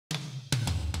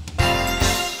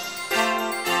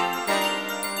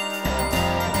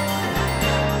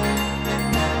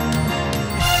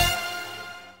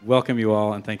welcome you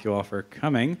all and thank you all for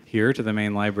coming here to the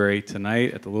main library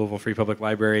tonight at the Louisville Free Public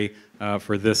Library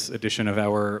for this edition of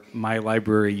our My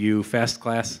Library U Fast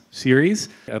Class series.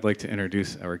 I'd like to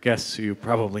introduce our guests who you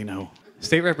probably know.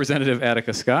 State Representative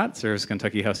Attica Scott serves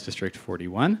Kentucky House District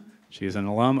 41. She is an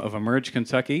alum of Emerge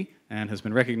Kentucky and has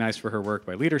been recognized for her work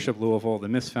by Leadership Louisville, the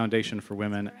Miss Foundation for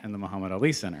Women, and the Muhammad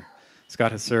Ali Center.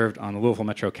 Scott has served on the Louisville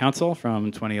Metro Council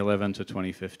from 2011 to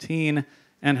 2015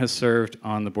 and has served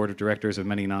on the board of directors of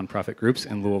many nonprofit groups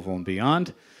in Louisville and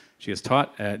beyond. She has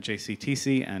taught at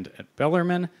JCTC and at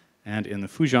Bellarmine and in the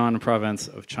Fujian province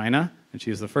of China, and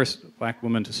she is the first black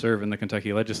woman to serve in the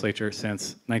Kentucky legislature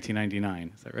since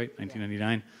 1999. Is that right,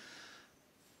 1999?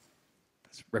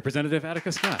 That's Representative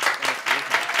Attica Scott.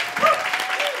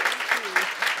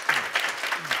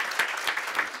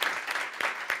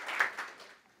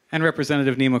 And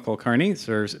Representative Nima Kulkarni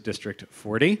serves District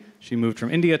 40. She moved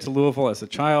from India to Louisville as a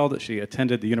child. She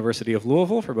attended the University of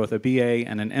Louisville for both a BA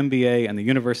and an MBA and the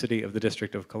University of the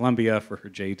District of Columbia for her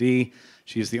JD.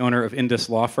 She is the owner of Indus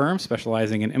Law Firm,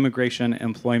 specializing in immigration,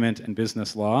 employment, and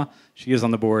business law. She is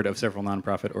on the board of several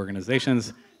nonprofit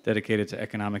organizations dedicated to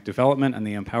economic development and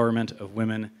the empowerment of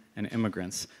women and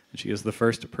immigrants. And she is the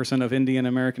first person of Indian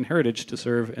American heritage to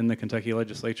serve in the Kentucky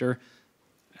legislature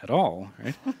at all,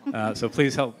 right? So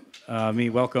please help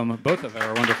me welcome both of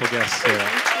our wonderful guests here.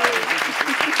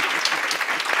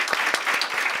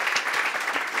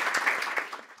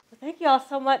 Thank you all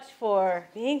so much for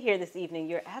being here this evening.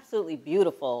 You're absolutely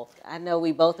beautiful. I know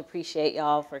we both appreciate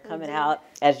y'all for coming out.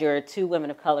 As you're two women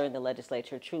of color in the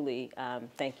legislature, truly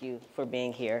thank you for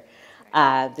being here.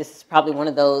 This is probably one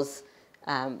of those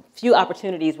few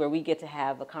opportunities where we get to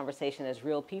have a conversation as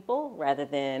real people rather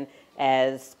than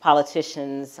as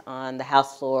politicians on the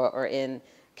House floor or in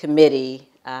committee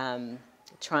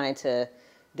trying to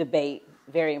debate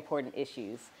very important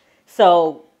issues.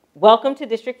 So welcome to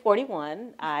District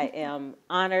 41. I am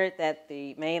honored that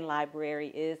the main library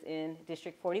is in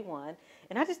District 41.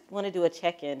 And I just want to do a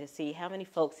check-in to see how many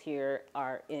folks here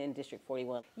are in District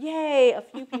 41. Yay, a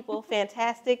few people,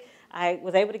 fantastic. I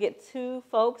was able to get 2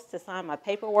 folks to sign my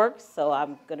paperwork, so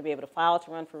I'm going to be able to file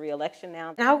to run for re-election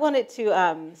now. And I wanted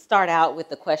to start out with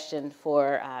the question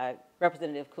for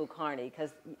Representative Kulkarni,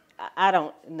 because I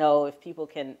don't know if people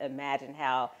can imagine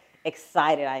how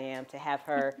excited I am to have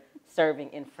her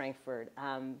serving in Frankfort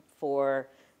for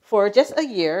just a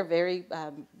year, very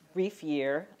brief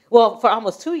year. Well, for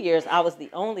almost 2 years, I was the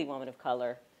only woman of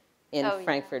color in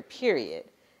Frankfort, period.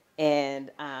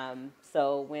 And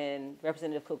so when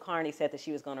Representative Kulkarni said that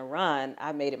she was going to run,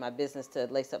 I made it my business to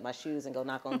lace up my shoes and go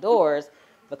knock on doors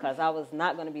because I was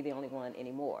not going to be the only one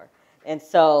anymore. And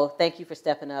so thank you for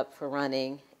stepping up, for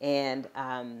running, and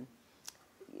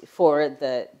for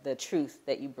the truth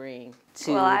that you bring to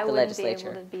the legislature. Well, I wouldn't be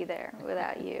able to be there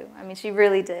without you. I mean, she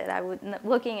really did.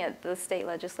 Looking at the state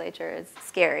legislature is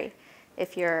scary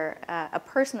if you're a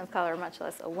person of color, much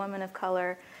less a woman of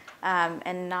color,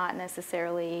 and not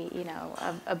necessarily, you know,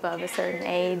 above a certain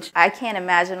age. I can't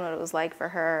imagine what it was like for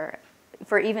her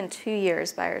for even 2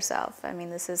 years by herself. I mean,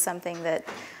 this is something that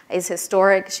is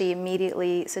historic. She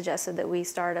immediately suggested that we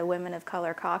start a Women of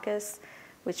Color caucus,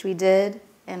 which we did.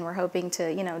 And we're hoping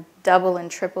to, you know, double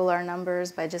and triple our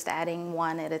numbers by just adding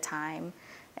one at a time.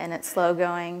 And it's slow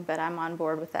going, but I'm on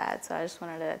board with that. So I just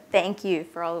wanted to thank you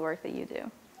for all the work that you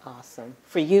do. Awesome.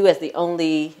 For you as the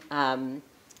only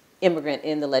immigrant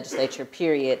in the legislature,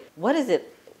 period, what is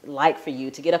it like for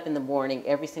you to get up in the morning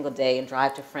every single day and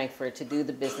drive to Frankfort to do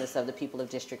the business of the people of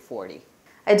District 40?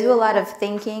 I do a lot of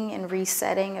thinking and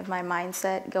resetting of my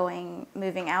mindset,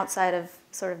 moving outside of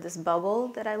sort of this bubble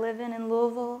that I live in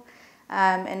Louisville.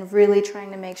 And really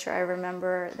trying to make sure I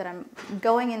remember that I'm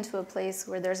going into a place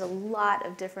where there's a lot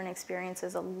of different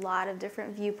experiences, a lot of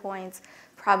different viewpoints,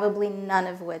 probably none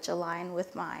of which align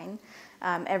with mine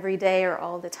every day or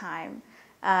all the time.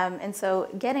 And so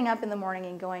getting up in the morning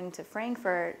and going to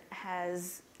Frankfort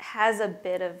has a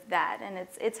bit of that. And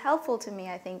it's helpful to me,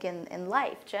 I think, in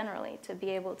life generally, to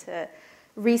be able to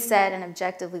reset and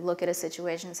objectively look at a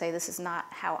situation and say, this is not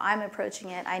how I'm approaching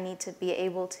it. I need to be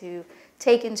able to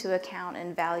take into account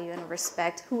and value and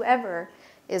respect whoever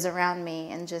is around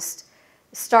me and just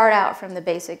start out from the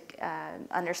basic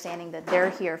understanding that they're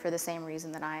here for the same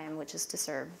reason that I am, which is to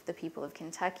serve the people of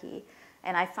Kentucky.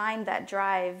 And I find that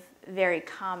drive very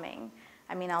calming.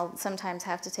 I mean, I'll sometimes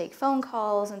have to take phone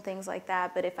calls and things like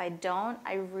that, but if I don't,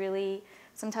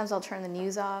 sometimes I'll turn the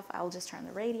news off, I'll just turn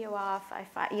the radio off.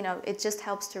 You know, it just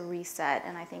helps to reset,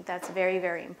 and I think that's very,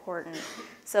 very important.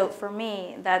 So for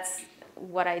me, that's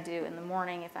what I do in the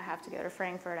morning. If I have to go to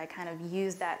Frankfort, I kind of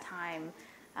use that time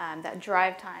that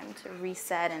drive time to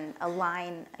reset and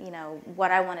align,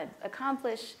 what I want to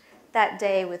accomplish that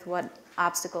day with what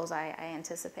obstacles I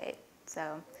anticipate.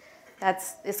 So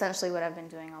that's essentially what I've been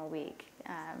doing all week,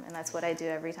 and that's what I do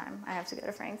every time I have to go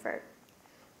to Frankfurt.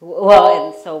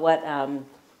 Well, and so what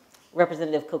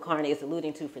Representative Kulkarni is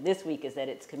alluding to for this week is that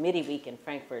it's committee week in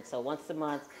Frankfurt. So once a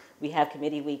month, we have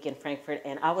committee week in Frankfurt,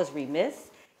 and I was remiss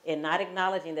in not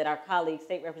acknowledging that our colleague,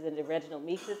 State Representative Reginald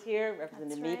Meeks, is here.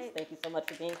 Representative Meeks, thank you so much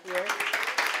for being here.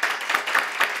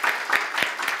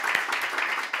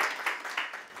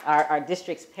 Our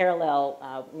districts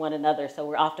parallel one another, so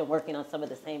we're often working on some of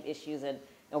the same issues and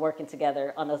working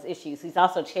together on those issues. He's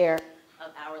also chair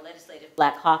of our Legislative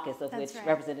Black Caucus, of which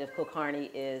Representative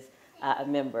Kulkarni is a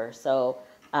member. So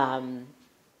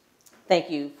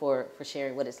thank you for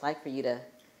sharing what it's like for you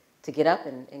to get up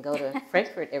and go to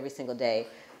Frankfurt every single day.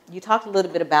 You talked a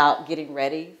little bit about getting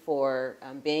ready for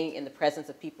being in the presence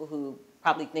of people who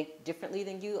probably think differently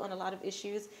than you on a lot of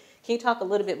issues. Can you talk a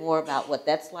little bit more about what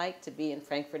that's like to be in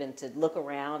Frankfurt and to look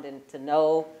around and to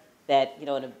know that, in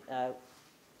a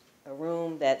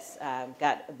room that's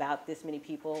got about this many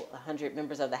people, 100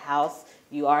 members of the House,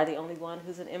 you are the only one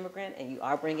who's an immigrant and you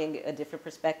are bringing a different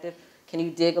perspective. Can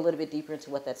you dig a little bit deeper into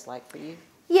what that's like for you?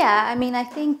 Yeah, I mean, I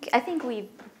think we've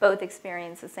both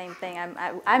experienced the same thing.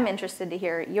 I'm interested to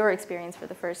hear your experience for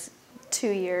the first 2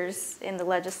 years in the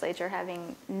legislature,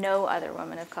 having no other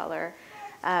woman of color,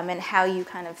 and how you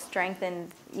kind of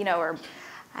strengthened, or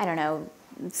I don't know,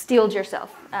 steeled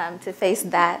yourself to face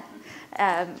that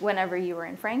whenever you were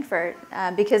in Frankfurt.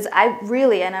 Because I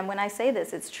really, and when I say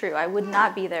this, it's true, I would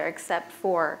not be there except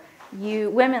for you,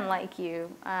 women like you,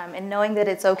 and knowing that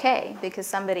it's okay because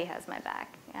somebody has my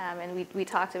back. And we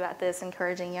talked about this,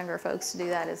 encouraging younger folks to do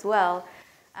that as well.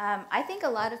 I think a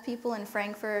lot of people in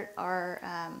Frankfurt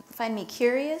find me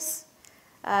curious,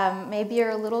 maybe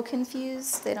are a little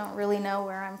confused. They don't really know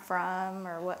where I'm from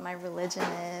or what my religion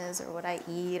is or what I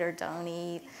eat or don't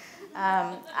eat.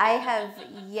 I have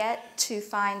yet to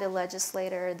find a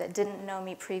legislator that didn't know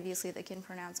me previously that can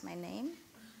pronounce my name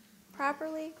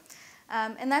properly.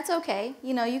 And that's okay.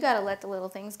 You got to let the little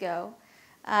things go.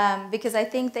 Because I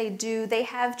think they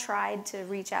have tried to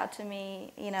reach out to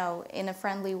me, in a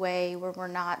friendly way where we're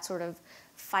not sort of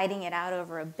fighting it out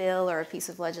over a bill or a piece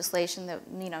of legislation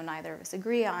that, neither of us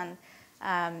agree on.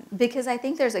 Because I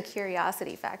think there's a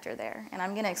curiosity factor there, and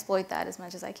I'm going to exploit that as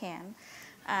much as I can.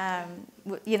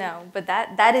 But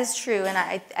that is true, and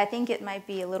I think it might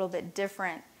be a little bit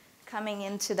different coming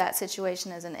into that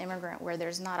situation as an immigrant where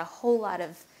there's not a whole lot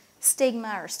of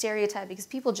stigma or stereotype because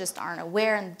people just aren't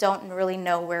aware and don't really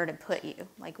know where to put you,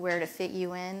 like where to fit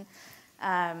you in.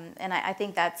 And I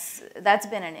think that's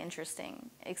been an interesting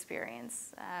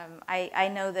experience.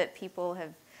 I know that people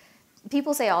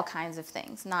say all kinds of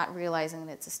things, not realizing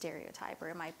that it's a stereotype or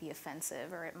it might be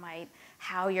offensive or it might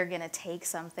how you're going to take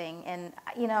something. And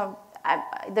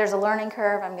there's a learning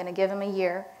curve. I'm going to give them a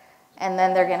year, and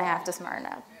then they're going to have to smarten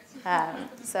up.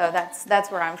 So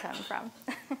that's where I'm coming from.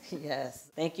 Yes,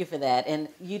 thank you for that. And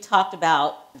you talked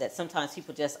about that sometimes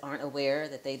people just aren't aware,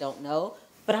 that they don't know.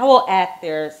 But I will add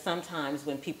there are sometimes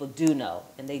when people do know,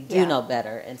 and they do know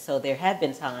better. And so there have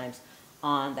been times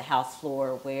on the House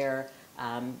floor where,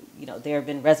 there have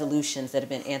been resolutions that have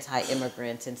been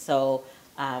anti-immigrant. And so,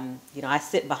 I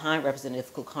sit behind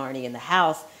Representative Kulkarni in the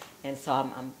House, and so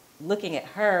I'm looking at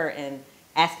her and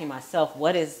asking myself,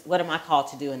 what am I called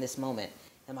to do in this moment?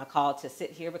 Am I called to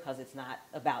sit here because it's not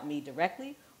about me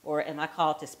directly, or am I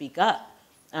called to speak up,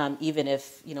 even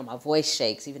if my voice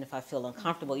shakes, even if I feel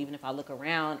uncomfortable, even if I look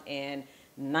around and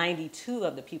 92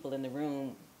 of the people in the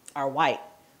room are white,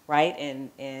 right?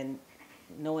 And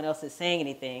no one else is saying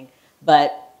anything.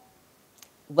 But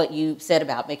what you said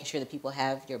about making sure that people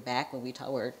have your back when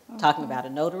we're talking about a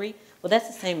notary, well, that's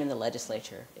the same in the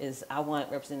legislature. I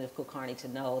want Representative Kulkarni to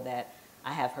know that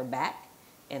I have her back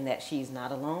and that she's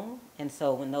not alone. And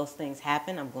so when those things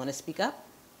happen, I'm going to speak up.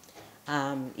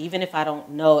 Even if I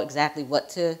don't know exactly what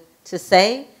to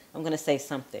say, I'm going to say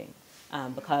something.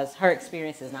 Because her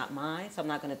experience is not mine, so I'm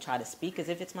not going to try to speak as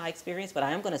if it's my experience, but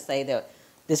I am going to say that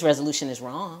this resolution is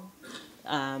wrong,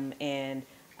 and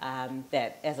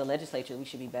that as a legislature, we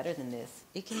should be better than this.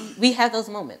 We have those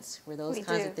moments where those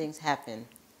kinds of things happen.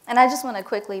 And I just want to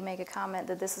quickly make a comment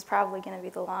that this is probably going to be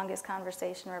the longest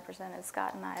conversation Representative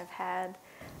Scott and I have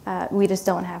had. We just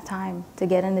don't have time to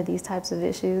get into these types of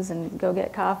issues and go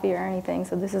get coffee or anything,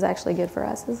 so this is actually good for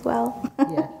us as well.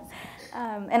 Yeah.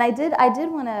 And I did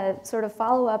want to sort of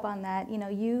follow up on that.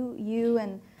 You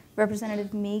and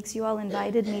Representative Meeks, you all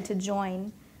invited me to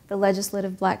join the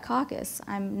Legislative Black Caucus.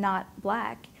 I'm not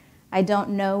black, I don't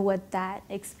know what that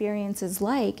experience is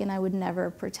like, and I would never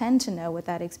pretend to know what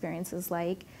that experience is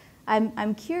like.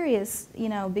 I'm curious, you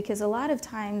know, because a lot of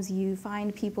times you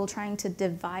find people trying to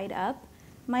divide up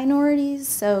minorities.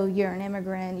 So you're an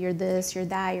immigrant, you're this, you're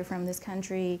that, you're from this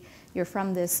country, you're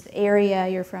from this area,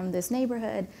 you're from this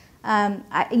neighborhood.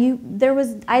 I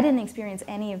didn't experience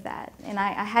any of that, and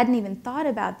I hadn't even thought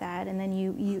about that. And then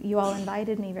you all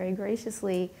invited me very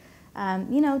graciously,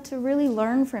 you know, to really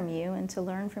learn from you and to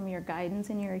learn from your guidance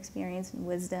and your experience and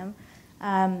wisdom.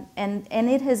 And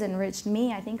it has enriched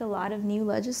me. I think a lot of new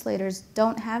legislators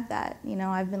don't have that. You know,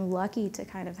 I've been lucky to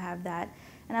kind of have that.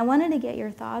 And I wanted to get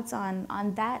your thoughts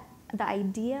on that, the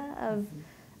idea of,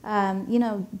 you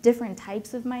know, different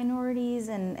types of minorities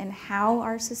and how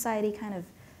our society kind of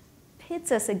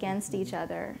pits us against each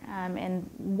other, and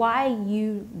why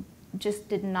you just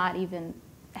did not even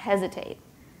hesitate,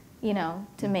 you know,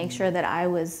 to make sure that I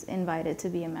was invited to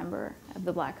be a member of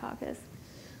the Black Caucus.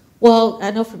 Well,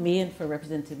 I know for me and for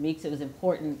Representative Meeks, it was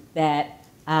important that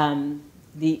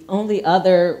the only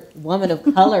other woman of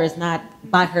color is not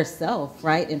by herself,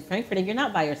 right, in Frankfurt, and you're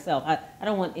not by yourself. I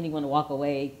don't want anyone to walk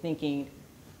away thinking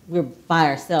we're by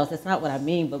ourselves. That's not what I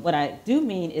mean, but what I do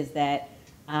mean is that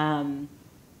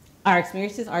our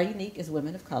experiences are unique as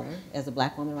women of color. As a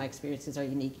Black woman, my experiences are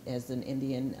unique. As an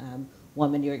Indian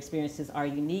woman, your experiences are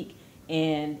unique.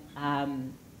 And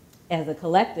as a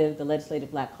collective, the Legislative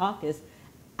Black Caucus,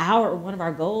 one of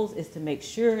our goals is to make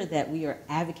sure that we are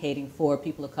advocating for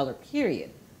people of color, period,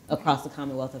 across the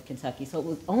Commonwealth of Kentucky. So it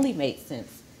would only make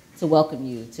sense to welcome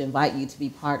you, to invite you to be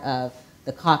part of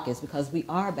the caucus, because we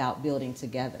are about building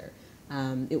together.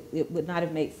 It would not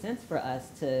have made sense for us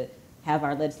to have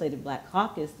our Legislative Black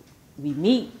Caucus. We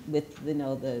meet with, you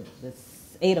know, the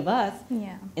 8 of us,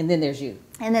 yeah, and then there's you.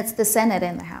 And it's the Senate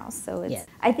and the House, so it's, yeah.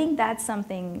 I think that's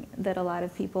something that a lot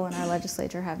of people in our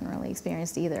legislature haven't really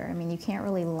experienced either. I mean, you can't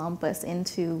really lump us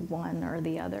into one or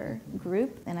the other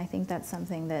group, and I think that's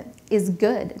something that is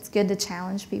good. It's good to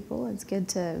challenge people. It's good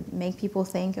to make people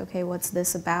think, okay, what's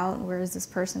this about? Where is this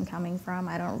person coming from?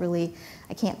 I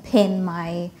can't pin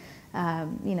my,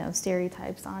 you know,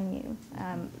 stereotypes on you.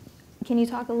 Can you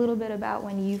talk a little bit about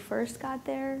when you first got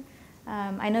there?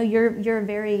 I know you're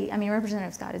very, I mean,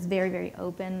 Representative Scott is very, very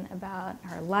open about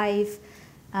her life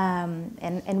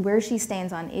and where she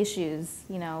stands on issues,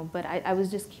 you know, but I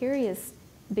was just curious,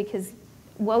 because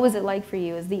what was it like for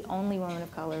you as the only woman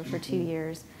of color for 2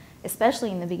 years,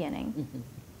 especially in the beginning?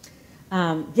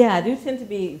 Yeah, I do tend to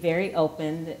be very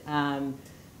open.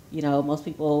 You know, most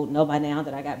people know by now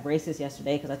that I got braces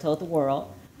yesterday because I told the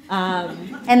world.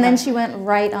 And then she went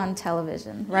right on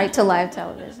television, right to live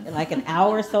television. Like an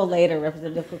hour or so later,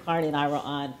 Representative Kulkarni and I were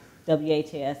on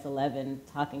WHAS 11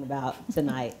 talking about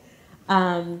tonight.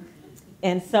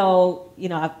 And so, you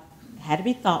know, I've had to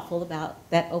be thoughtful about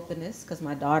that openness, because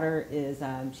my daughter is,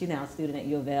 she's now a student at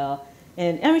U of L.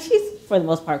 And I mean, she's for the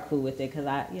most part cool with it, because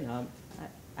I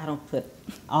don't put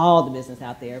all the business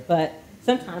out there. But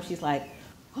sometimes she's like,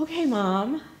 okay,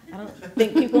 Mom, I don't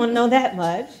think people want to know that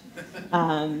much.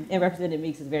 And Representative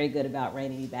Meeks is very good about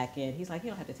reining me back in. He's like, you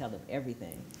don't have to tell them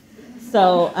everything.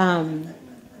 So,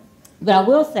 but I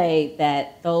will say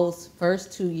that those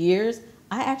first 2 years,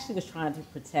 I actually was trying to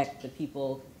protect the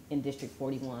people in District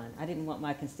 41. I didn't want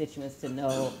my constituents to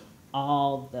know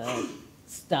all the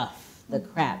stuff, the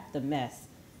crap, the mess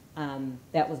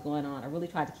that was going on. I really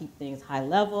tried to keep things high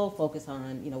level, focus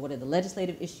on, you know, what are the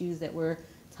legislative issues that we're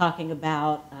talking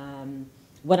about.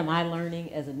 What am I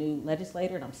learning as a new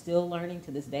legislator? And I'm still learning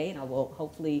to this day, and I will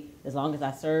hopefully, as long as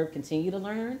I serve, continue to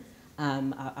learn.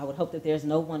 I would hope that there's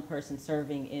no one person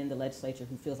serving in the legislature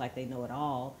who feels like they know it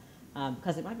all,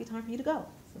 because it might be time for you to go,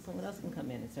 so someone else can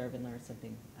come in and serve and learn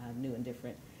something new and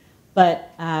different. But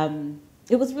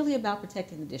it was really about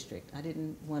protecting the district. I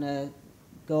didn't want to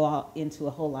go out into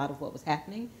a whole lot of what was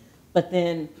happening, but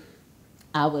then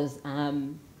I was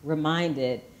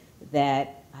reminded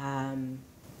that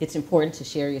it's important to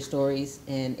share your stories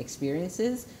and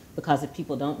experiences, because if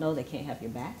people don't know, they can't have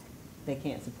your back, they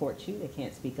can't support you, they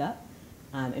can't speak up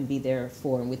and be there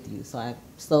for and with you. So I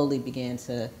slowly began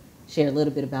to share a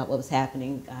little bit about what was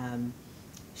happening,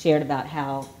 shared about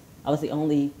how I was the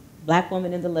only Black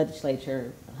woman in the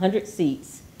legislature, 100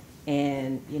 seats,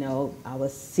 and you know, I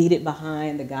was seated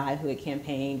behind the guy who had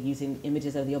campaigned using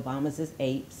images of the Obamas as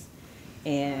apes.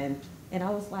 And I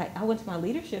was like, I went to my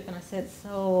leadership and I said,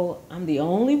 so I'm the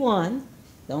only one,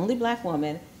 the only Black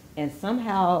woman, and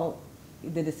somehow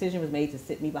the decision was made to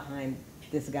sit me behind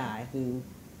this guy who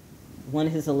won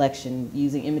his election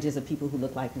using images of people who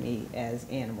look like me as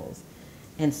animals.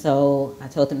 And so I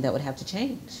told them that would have to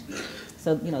change.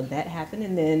 So, you know, that happened.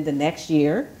 And then the next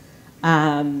year,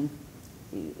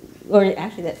 or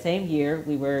actually that same year,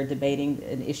 we were debating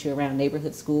an issue around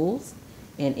neighborhood schools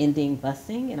and ending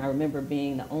busing. And I remember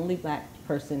being the only black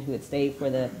person who had stayed for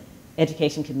the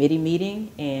education committee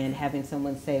meeting and having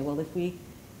someone say, well, if we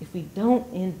don't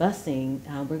end busing,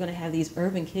 we're going to have these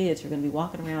urban kids who are going to be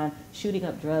walking around shooting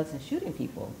up drugs and shooting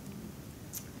people.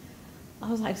 I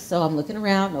was like, so I'm looking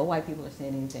around, no white people are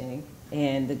saying anything,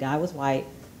 and the guy was white.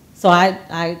 So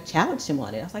I challenged him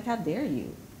on it. I was like, how dare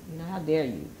you? You know, how dare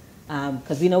you?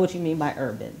 Because we know what you mean by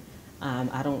urban.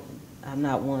 I'm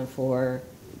not one for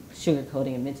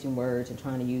sugarcoating and mincing words and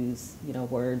trying to use, you know,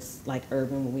 words like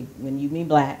urban when you mean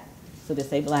black, so just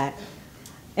say black.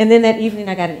 And then that evening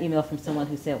I got an email from someone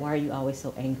who said, why are you always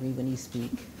so angry when you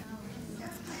speak?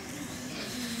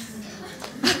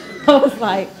 I was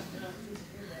like,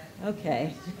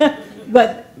 okay.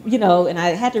 But, you know, and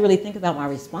I had to really think about my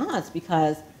response,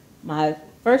 because my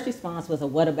first response was a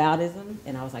whataboutism,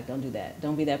 and I was like, don't do that.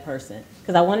 Don't be that person.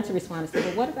 Because I wanted to respond and say,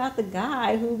 well, what about the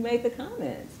guy who made the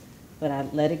comments? But I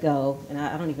let it go, and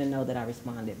I don't even know that I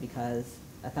responded because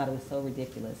I thought it was so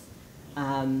ridiculous.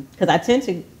 Because I tend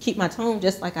to keep my tone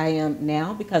just like I am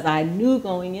now, because I knew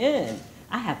going in,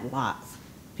 I have lots.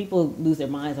 People lose their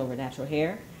minds over natural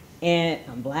hair, and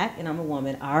I'm black and I'm a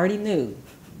woman. I already knew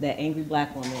that angry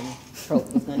black woman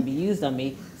trope was going to be used on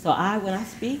me. So when I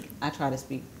speak, I try to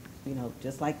speak, you know,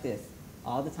 just like this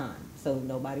all the time. So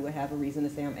nobody would have a reason to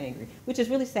say I'm angry, which is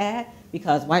really sad,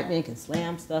 because white men can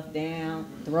slam stuff down,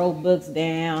 throw books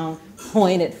down,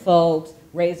 point at folks,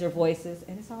 raise their voices,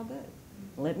 and it's all good.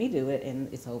 Let me do it,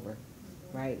 and it's over,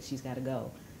 right? She's got to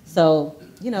go. So,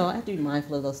 you know, I have to be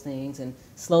mindful of those things, and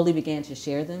slowly began to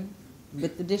share them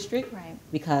with the district, Right.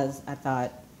 because I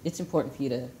thought it's important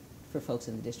for folks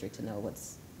in the district to know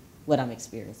what I'm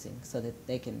experiencing, so that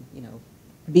they can, you know,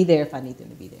 be there if I need them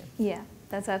to be there. Yeah,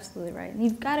 that's absolutely right. And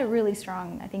you've got a really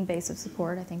strong, I think, base of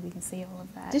support. I think we can see all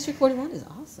of that. District 41 is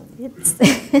awesome.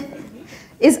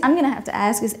 I'm going to have to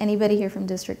ask, is anybody here from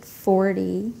District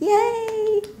 40?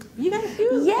 Yay! You got a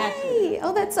few. Yay! Actually.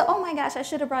 Oh, that's so, oh my gosh, I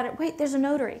should have brought it. Wait, there's a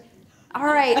notary. All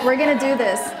right, we're going to do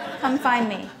this. Come find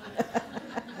me.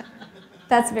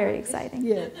 That's very exciting.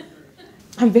 Yeah.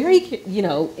 I'm very, you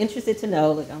know, interested to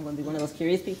know, like, I'm going to be one of those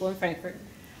curious people in Frankfurt.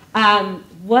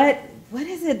 What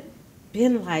has it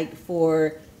been like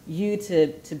for you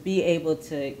to be able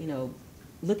to, you know,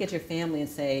 look at your family and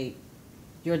say,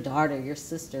 your daughter, your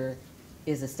sister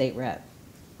is a state rep?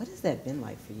 What has that been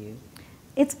like for you?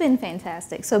 It's been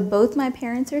fantastic. So both my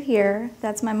parents are here.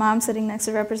 That's my mom sitting next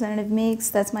to Representative Meeks.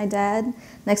 That's my dad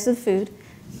next to the food.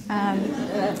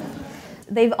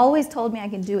 They've always told me I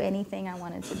can do anything I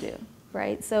wanted to do,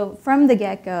 right? So from the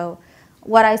get-go,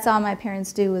 what I saw my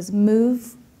parents do was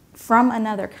move from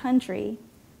another country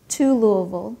to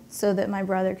Louisville so that my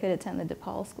brother could attend the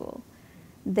DePaul school.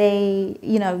 They,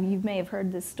 you know, you may have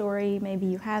heard this story, maybe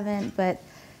you haven't, but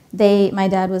my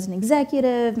dad was an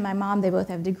executive, my mom, they both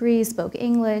have degrees, spoke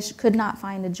English, could not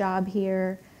find a job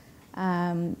here,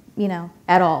 you know,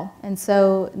 at all. And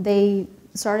so they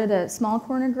started a small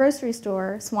corner grocery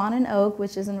store, Swan and Oak,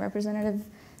 which is in Representative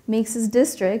Meeks's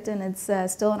district, and it's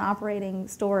still an operating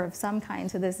store of some kind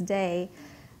to this day.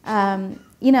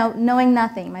 You know, knowing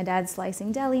nothing. My dad's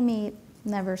slicing deli meat,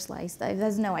 never sliced. I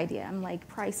have no idea. I'm like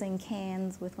pricing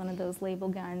cans with one of those label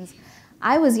guns.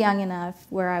 I was young enough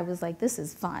where I was like, this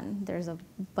is fun. There's a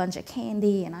bunch of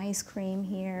candy and ice cream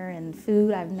here and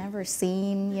food I've never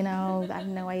seen, you know, I have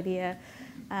no idea.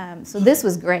 So this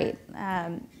was great.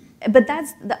 But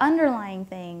that's the underlying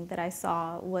thing that I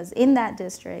saw was in that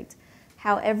district,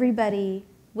 how everybody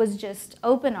was just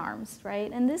open arms, right?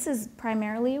 And this is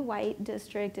primarily a white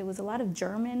district. It was a lot of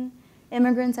German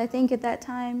immigrants, I think, at that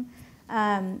time.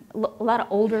 A lot of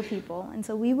older people, and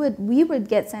so we would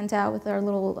get sent out with our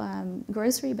little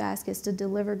grocery baskets to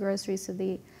deliver groceries to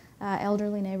the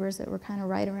elderly neighbors that were kind of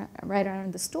right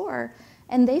around the store,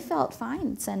 and they felt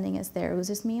fine sending us there. It was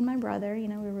just me and my brother, you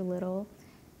know, we were little,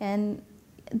 and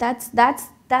that's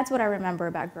what I remember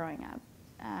about growing up,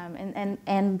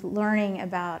 and learning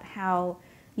about how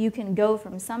you can go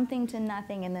from something to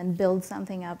nothing and then build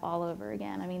something up all over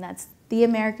again. I mean, that's the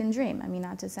American dream. I mean,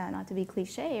 not to be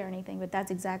cliche or anything, but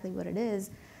that's exactly what it is.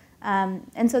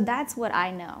 And so that's what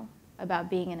I know about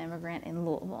being an immigrant in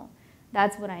Louisville.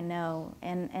 That's what I know.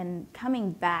 And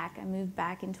coming back, I moved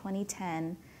back in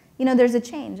 2010. You know, there's a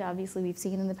change, obviously, we've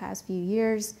seen in the past few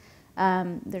years.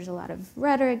 There's a lot of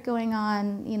rhetoric going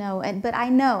on, you know, but I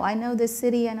know this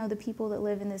city, I know the people that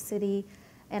live in this city,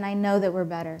 and I know that we're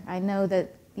better. I know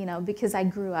that, you know, because I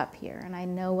grew up here and I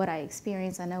know what I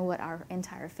experienced, I know what our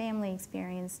entire family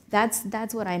experienced. That's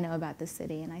what I know about the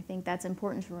city, and I think that's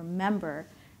important to remember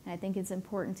And I think it's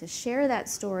important to share that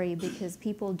story because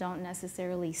people don't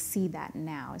necessarily see that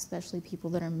now, especially people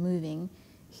that are moving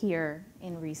here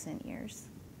in recent years.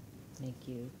 Thank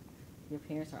you. Your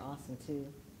parents are awesome too.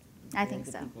 I think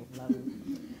so. People. Love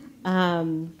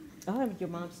them. And your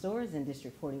mom's store is in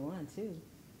District 41 too.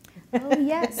 Oh,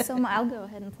 yes. So I'll go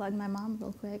ahead and plug my mom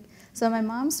real quick. So my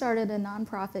mom started a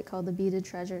nonprofit called the Beaded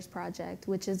Treasures Project,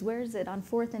 which is, where is it? On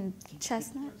 4th and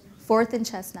Chestnut? 4th and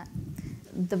Chestnut.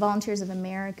 The Volunteers of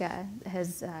America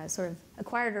has sort of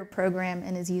acquired her program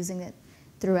and is using it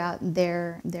throughout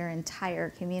their entire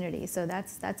community. So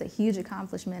that's a huge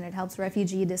accomplishment. It helps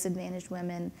refugee disadvantaged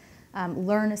women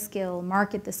learn a skill,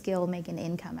 market the skill, make an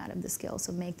income out of the skill.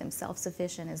 So make them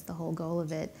self-sufficient is the whole goal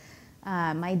of it.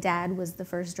 My dad was the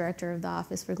first director of the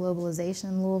Office for Globalization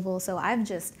in Louisville. So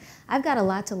I've got a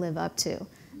lot to live up to.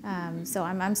 So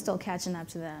I'm still catching up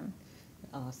to them.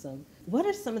 Awesome. What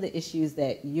are some of the issues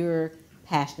that you're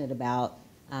passionate about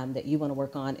that you want to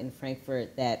work on in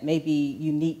Frankfort that may be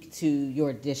unique to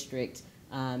your district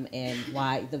and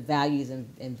why the values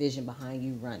and vision behind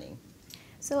you running?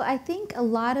 So I think a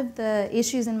lot of the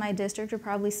issues in my district are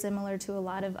probably similar to a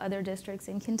lot of other districts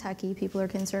in Kentucky. People are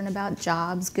concerned about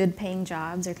jobs, good paying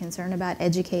jobs. They're concerned about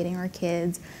educating our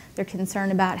kids. They're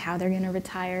concerned about how they're going to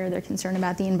retire. They're concerned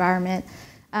about the environment.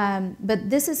 But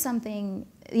this is something,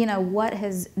 what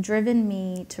has driven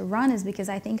me to run is because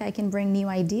I think I can bring new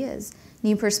ideas,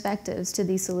 new perspectives to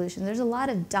these solutions. There's a lot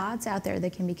of dots out there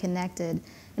that can be connected,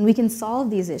 and we can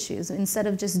solve these issues instead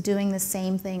of just doing the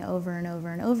same thing over and over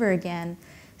and over again.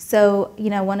 So,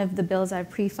 one of the bills I've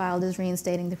pre-filed is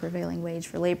reinstating the prevailing wage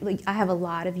for labor. I have a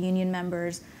lot of union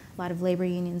members, a lot of labor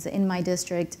unions in my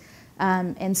district,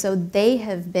 and so they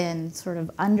have been sort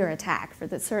of under attack for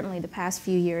certainly the past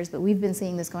few years, but we've been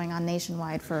seeing this going on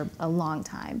nationwide for a long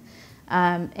time.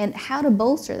 And how to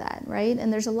bolster that, right?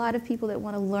 And there's a lot of people that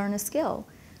want to learn a skill.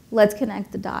 Let's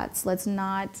connect the dots. Let's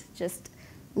not just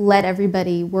let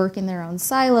everybody work in their own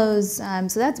silos.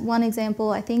 So that's one example.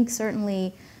 I think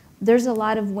certainly there's a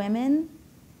lot of women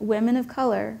of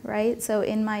color, right? So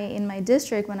in my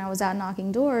district, when I was out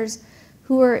knocking doors,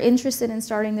 who are interested in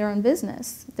starting their own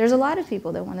business. There's a lot of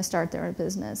people that want to start their own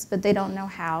business, but they don't know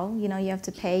how. You have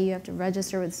to pay, you have to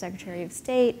register with the Secretary of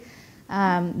State.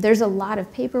 There's a lot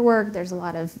of paperwork, there's a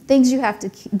lot of things you have to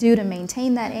do to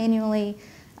maintain that annually.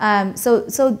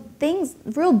 So things,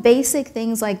 real basic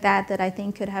things like that I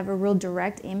think could have a real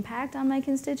direct impact on my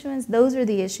constituents, those are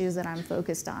the issues that I'm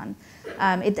focused on.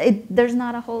 There's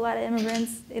not a whole lot of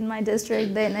immigrants in my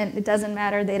district, it doesn't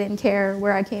matter, they didn't care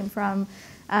where I came from.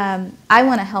 I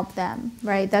want to help them,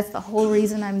 right? That's the whole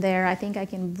reason I'm there. I think I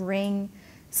can bring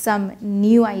some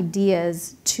new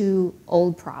ideas to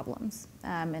old problems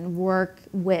and work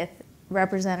with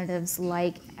representatives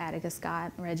like Attica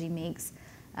Scott, Reggie Meeks,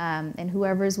 and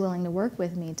whoever is willing to work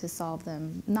with me to solve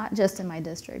them, not just in my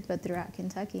district, but throughout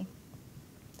Kentucky.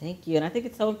 Thank you. And I think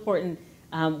it's so important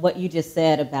what you just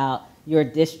said about your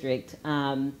district.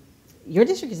 Your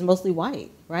district is mostly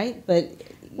white, right? But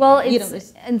well,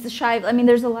 it's shy. I mean,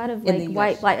 there's a lot of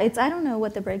white. I don't know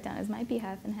what the breakdown is. It might be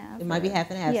half and half. It might be half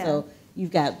and half. Yeah. So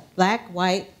you've got black,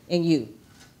 white, and you,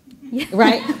 yeah.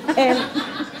 Right?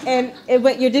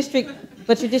 But your district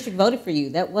voted for you.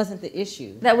 That wasn't the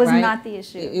issue. That was right? not the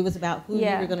issue. It was about who you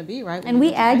were going to be, right? And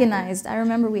we agonized. I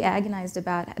remember we agonized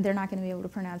about they're not going to be able to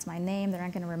pronounce my name. They're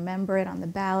not going to remember it on the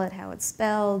ballot, how it's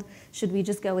spelled. Should we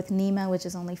just go with Nima, which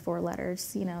is only 4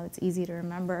 letters? It's easy to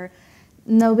remember.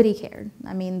 Nobody cared.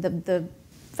 I mean, the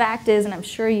fact is, and I'm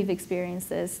sure you've experienced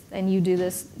this, and you do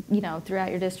this, throughout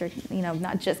your district,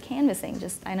 not just canvassing,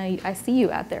 I see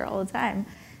you out there all the time,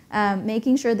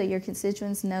 making sure that your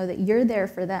constituents know that you're there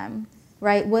for them,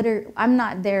 right? I'm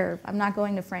not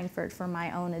going to Frankfort for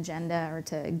my own agenda or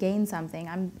to gain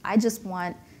something. I just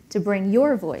want to bring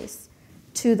your voice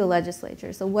to the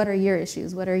legislature. So what are your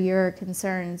issues? What are your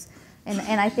concerns?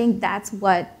 And I think that's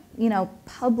what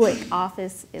public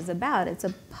office is about. It's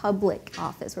a public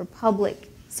office. We're public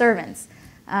servants.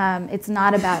 It's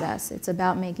not about us. It's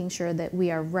about making sure that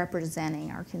we are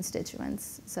representing our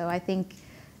constituents. So I think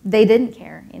they didn't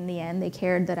care in the end. They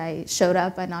cared that I showed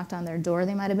up, I knocked on their door.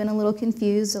 They might have been a little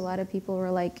confused. A lot of people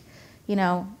were like,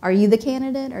 are you the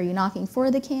candidate? Are you knocking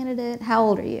for the candidate? How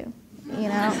old are you?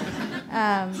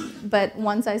 But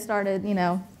once I started,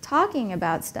 talking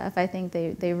about stuff, I think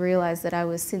they realized that I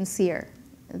was sincere,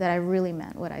 that I really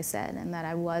meant what I said, and that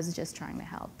I was just trying to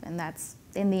help. And that's,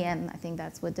 in the end, I think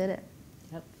that's what did it.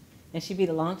 Yep. And she'd be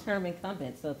the long-term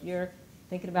incumbent. So if you're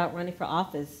thinking about running for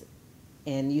office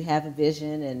and you have a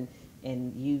vision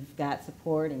and you've got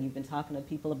support and you've been talking to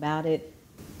people about it,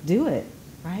 do it,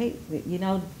 right?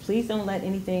 Please don't let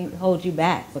anything hold you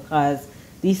back, because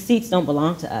these seats don't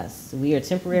belong to us. We are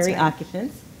temporary That's right.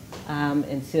 occupants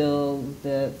until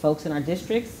the folks in our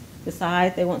districts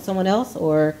decide they want someone else,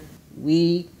 or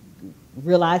we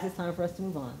realize it's time for us to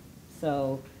move on.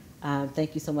 So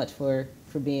thank you so much for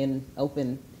being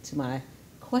open to my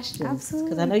questions.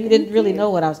 Because I know you didn't really know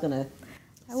what I was going to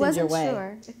send your way. I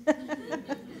wasn't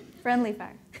sure. Friendly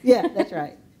fire. Yeah, that's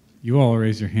right. You all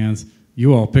raise your hands.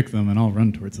 You all pick them, and I'll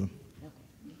run towards them.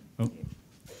 Oh,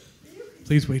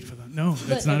 please wait for them. No,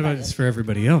 that's not about it. It's for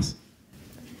everybody else.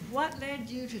 What led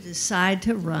you to decide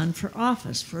to run for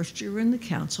office? First, you were in the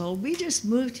council. We just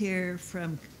moved here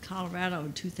from Colorado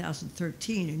in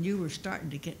 2013, and you were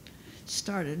starting to get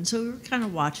started. And so we were kind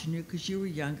of watching you because you were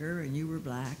younger and you were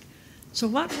black. So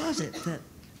what was it that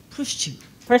pushed you?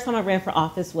 First time I ran for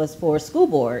office was for school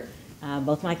board.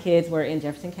 Both my kids were in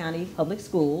Jefferson County Public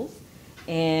Schools,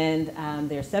 and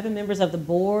there are 7 members of the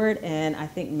board, and I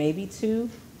think maybe 2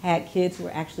 had kids who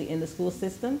were actually in the school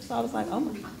system. So I was like,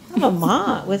 oh, I'm a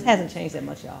mom. Well, it hasn't changed that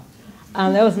much, y'all.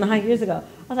 That was 9 years ago.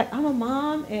 I was like, I'm a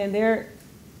mom, and there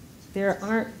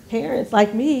aren't parents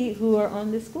like me who are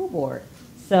on this school board.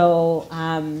 So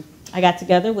I got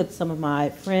together with some of my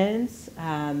friends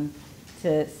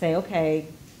to say, okay,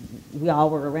 we all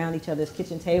were around each other's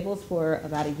kitchen tables for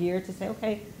about a year to say,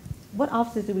 okay, what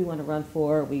offices do we want to run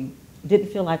for? We didn't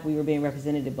feel like we were being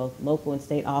represented in both local and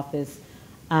state office.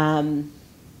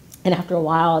 And after a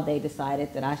while, they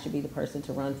decided that I should be the person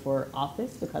to run for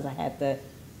office because I had the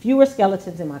fewer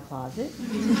skeletons in my closet.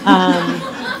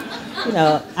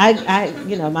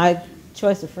 My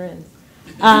choice of friends.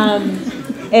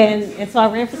 And so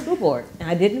I ran for school board, and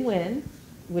I didn't win,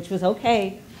 which was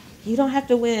okay. You don't have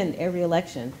to win every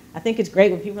election. I think it's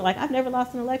great when people are like, I've never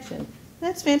lost an election.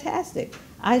 That's fantastic.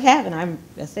 I have, and I'm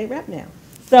a state rep now.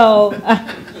 So I'm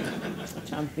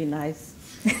trying to be nice.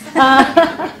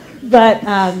 But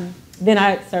then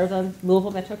I served on Louisville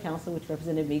Metro Council, which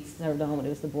Representative Meeks served on when it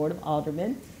was the Board of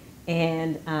Aldermen,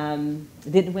 and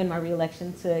didn't win my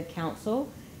reelection to council.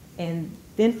 And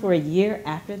then for a year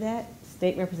after that,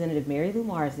 State Representative Mary Lou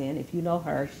Marzian, if you know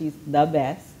her, she's the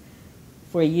best.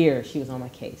 For a year, she was on my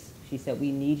case. She said,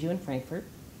 we need you in Frankfort,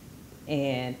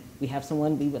 and we have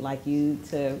someone we would like you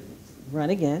to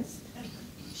run against.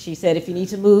 She said, if you need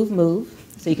to move,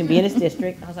 so you can be in this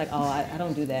district. I was like, oh, I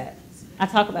don't do that. I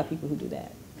talk about people who do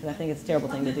that, because I think it's a terrible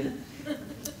thing to do.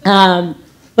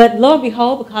 But lo and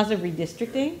behold, because of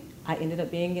redistricting, I ended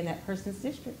up being in that person's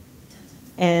district.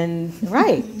 And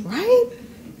right?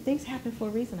 Things happen for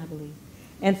a reason, I believe.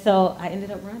 And so I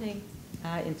ended up running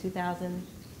in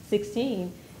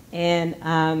 2016,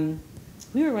 and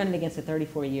we were running against a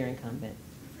 34-year incumbent.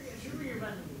 Who were you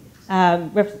running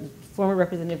against? Former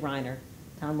Representative Reiner,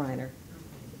 Tom Reiner.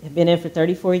 Had been in for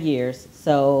 34 years,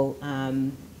 so,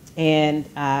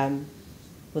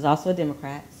 was also a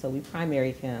Democrat, so we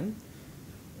primaried him.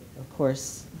 Of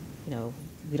course,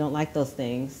 we don't like those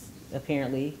things,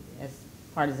 apparently, as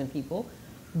partisan people.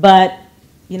 But,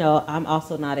 I'm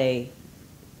also not a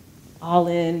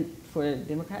all-in for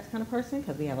Democrats kind of person,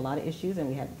 because we have a lot of issues and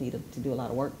we have to do a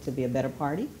lot of work to be a better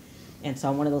party. And so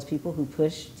I'm one of those people who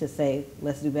push to say,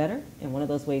 let's do better. And one of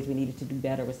those ways we needed to do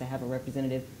better was to have a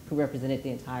representative who represented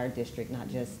the entire district, not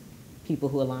just people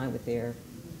who align with their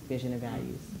vision and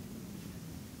values.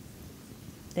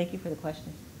 Thank you for the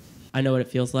question. I know what it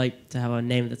feels like to have a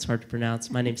name that's hard to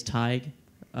pronounce. My name's Tig.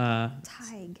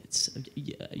 Tig.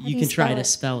 You can try to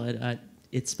spell it.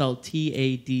 It's spelled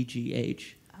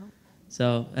T-A-D-G-H. Oh.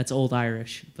 So that's Old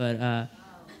Irish. But I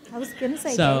was going to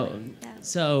say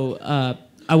So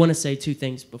I want to say 2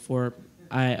 things before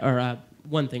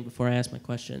one thing before I ask my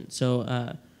question.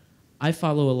 So I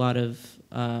follow a lot of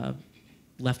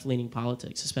left-leaning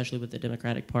politics, especially with the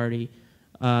Democratic Party.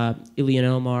 Ilhan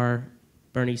Omar,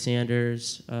 Bernie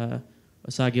Sanders,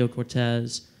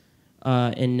 Ocasio-Cortez,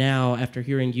 and now after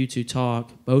hearing you 2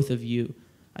 talk, both of you,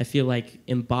 I feel like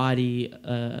embody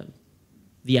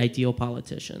the ideal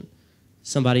politician,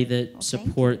 somebody that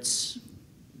supports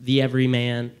the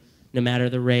everyman, no matter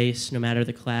the race, no matter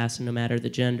the class, and no matter the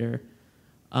gender.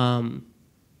 And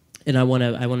I want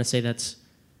to say that's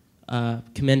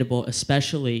commendable,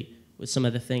 especially with some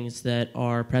of the things that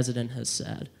our president has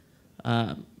said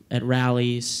at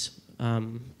rallies.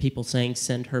 People saying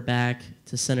send her back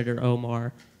to Senator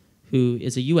Omar, who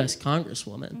is a U.S.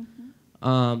 Congresswoman,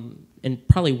 and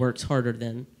probably works harder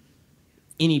than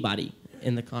anybody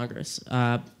in the Congress.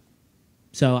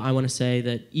 So I want to say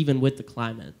that even with the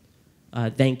climate,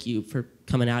 thank you for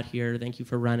coming out here, thank you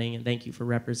for running, and thank you for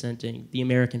representing the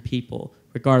American people,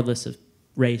 regardless of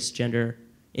race, gender,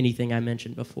 anything I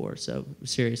mentioned before. So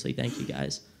seriously, thank you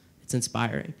guys. It's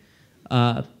inspiring.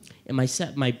 And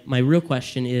my real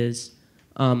question is,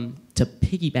 to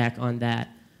piggyback on that,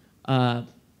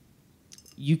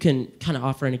 you can kind of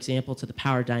offer an example to the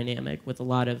power dynamic with a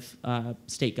lot of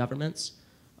state governments,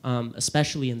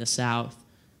 especially in the South.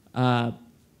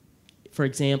 For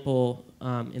example,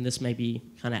 and this may be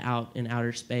kind of out in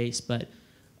outer space, but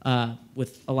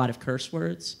with a lot of curse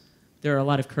words, there are a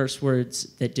lot of curse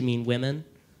words that demean women.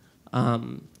 I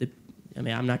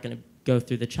mean, I'm not going to go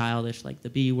through the childish, like the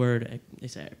B word. They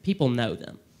say people know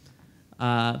them,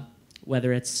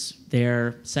 whether it's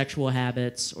their sexual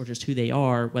habits or just who they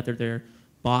are, whether they're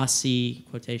bossy,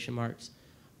 quotation marks.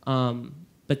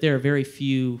 But there are very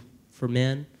few for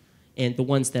men, and the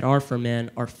ones that are for men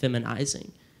are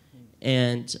feminizing.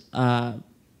 And I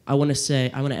want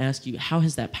to ask you, how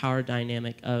has that power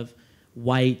dynamic of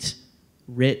white,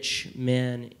 rich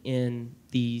men in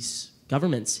these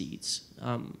government seats,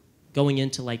 going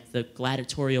into like the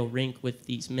gladiatorial rink with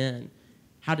these men,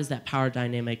 how does that power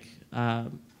dynamic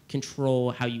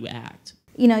control how you act?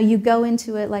 You know, you go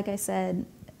into it, like I said,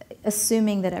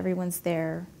 assuming that everyone's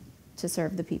there to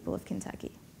serve the people of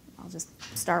Kentucky. I'll just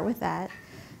start with that.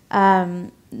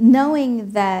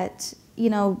 Knowing that, you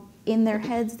know, in their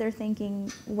heads they're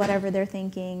thinking whatever they're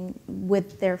thinking,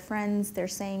 with their friends they're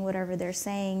saying whatever they're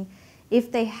saying.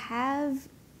 If they have,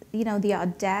 you know, the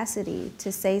audacity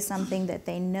to say something that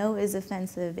they know is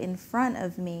offensive in front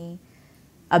of me,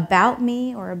 about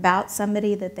me or about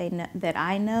somebody that that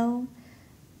I know,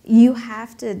 you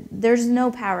have to, there's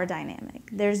no power dynamic.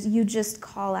 You just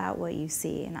call out what you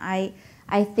see. And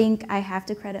I think I have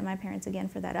to credit my parents again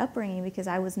for that upbringing, because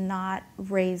I was not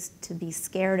raised to be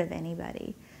scared of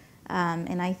anybody.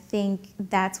 And I think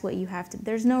that's what you have to,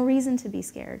 there's no reason to be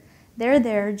scared. They're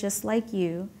there just like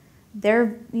you.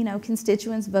 Their, you know,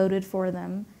 constituents voted for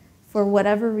them for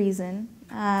whatever reason.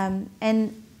 And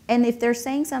if they're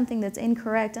saying something that's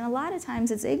incorrect, and a lot of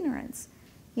times it's ignorance,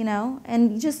 you know,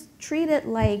 and you just treat it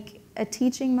like a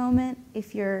teaching moment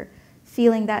if you're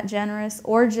feeling that generous,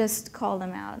 or just call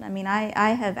them out. I mean,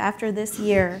 I have, after this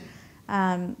year,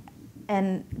 and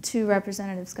to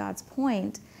Representative Scott's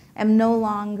point, am no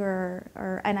longer,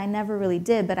 and I never really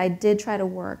did, but I did try to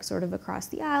work sort of across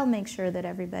the aisle, make sure that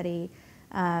everybody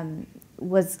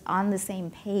was on the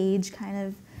same page, kind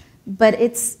of. But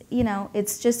it's, you know,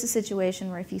 it's just a situation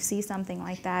where if you see something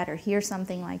like that or hear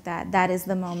something like that, that is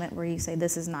the moment where you say,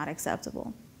 this is not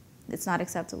acceptable. It's not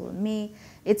acceptable to me.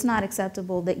 It's not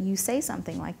acceptable that you say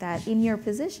something like that in your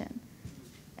position.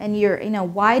 And you're, you know,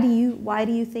 why do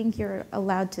you think you're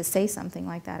allowed to say something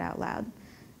like that out loud?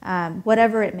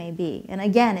 Whatever it may be. And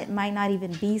again, it might not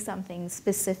even be something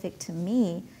specific to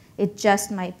me. It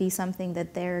just might be something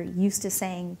that they're used to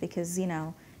saying because, you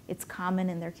know, it's common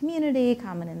in their community,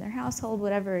 common in their household,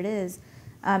 whatever it is.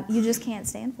 You just can't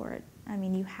stand for it. I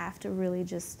mean, you have to really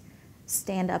just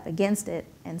stand up against it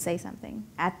and say something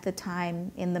at the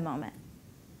time, in the moment.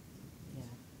 Yeah.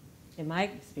 And my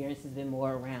experience has been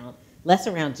less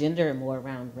around gender and more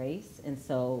around race. And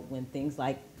so when things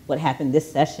like what happened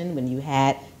this session, when you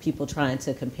had people trying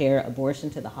to compare abortion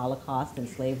to the Holocaust and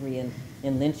slavery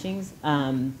and lynchings,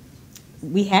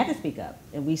 we had to speak up.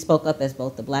 And we spoke up as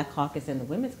both the Black Caucus and the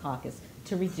Women's Caucus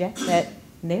to reject that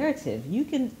narrative. You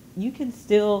can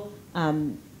still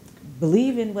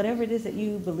believe in whatever it is that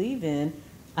you believe in.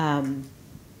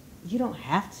 You don't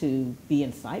have to be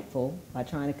insightful by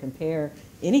trying to compare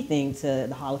anything to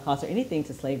the Holocaust or anything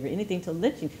to slavery, anything to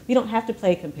lynching. We don't have to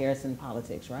play comparison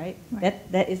politics, right?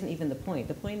 That isn't even the point.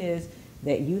 The point is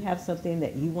that you have something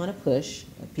that you want to push,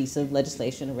 a piece of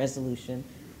legislation, a resolution,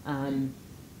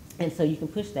 and so you can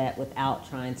push that without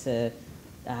trying to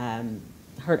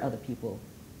hurt other people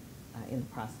in the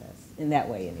process, in that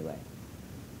way anyway.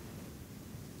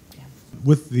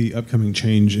 With the upcoming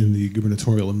change in the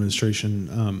gubernatorial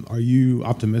administration, are you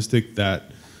optimistic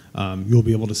that you'll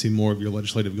be able to see more of your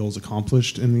legislative goals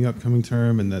accomplished in the upcoming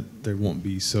term, and that there won't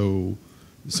be so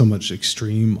much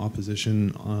extreme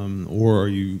opposition, or are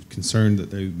you concerned that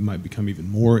they might become even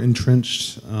more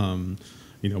entrenched,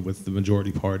 you know, with the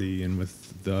majority party and with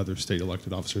the other state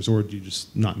elected officers, or do you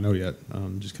just not know yet?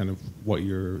 Just kind of what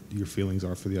your feelings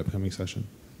are for the upcoming session.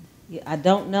 Yeah, I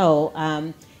don't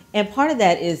know. And part of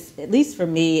that is, at least for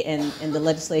me and the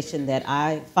legislation that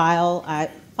I file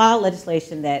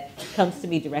legislation that comes to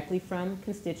me directly from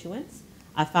constituents.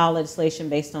 I file legislation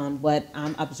based on what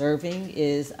I'm observing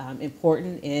is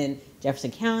important in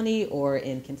Jefferson County or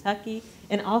in Kentucky,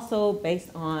 and also based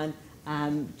on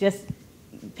just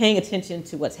paying attention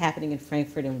to what's happening in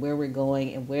Frankfurt and where we're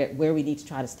going and where we need to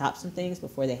try to stop some things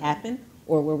before they happen,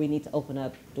 or where we need to open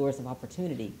up doors of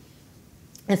opportunity.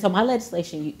 And so my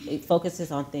legislation, it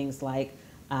focuses on things like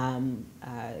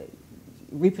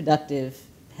reproductive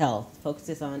health,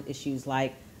 focuses on issues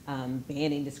like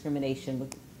banning discrimination,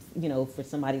 for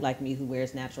somebody like me who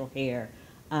wears natural hair.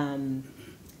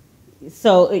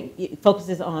 So it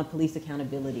focuses on police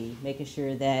accountability, making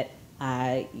sure that,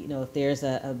 if there's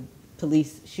a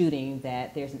police shooting,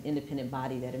 that there's an independent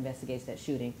body that investigates that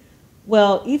shooting.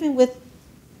 Well, even with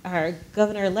our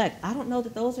governor-elect, I don't know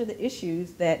that those are the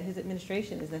issues that his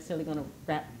administration is necessarily going to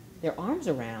wrap their arms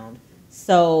around.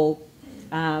 So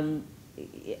I'm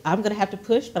going to have to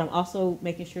push, but I'm also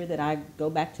making sure that I go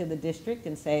back to the district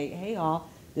and say, hey, all,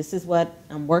 this is what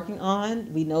I'm working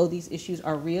on. We know these issues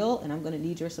are real, and I'm going to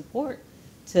need your support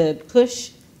to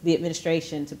push the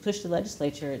administration, to push the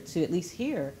legislature to at least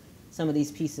hear some of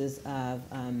these pieces of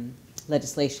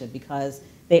legislation, because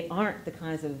they aren't the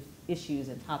kinds of issues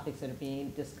and topics that are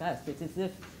being discussed. It's as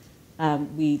if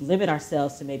we limit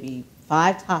ourselves to maybe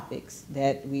 5 topics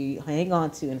that we hang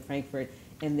on to in Frankfurt,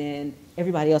 and then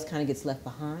everybody else kind of gets left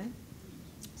behind.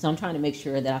 So I'm trying to make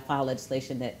sure that I file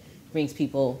legislation that brings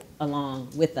people along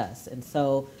with us. And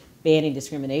so banning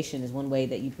discrimination is one way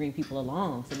that you bring people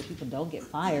along so that people don't get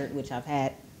fired, which I've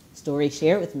had stories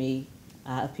shared with me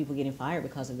of people getting fired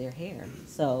because of their hair.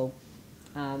 So,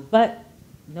 but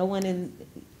no one in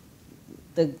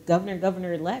the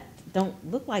governor-elect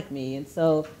don't look like me, and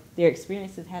so their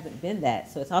experiences haven't been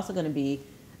that. So it's also going to be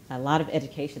a lot of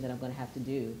education that I'm going to have to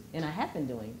do, and I have been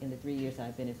doing in the 3 years that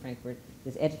I've been in Frankfurt,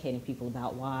 is educating people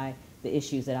about why the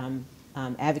issues that I'm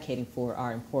advocating for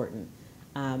are important.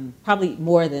 Probably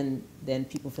more than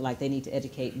people feel like they need to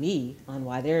educate me on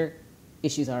why their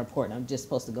issues are important. I'm just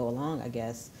supposed to go along, I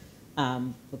guess,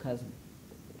 because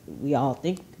we all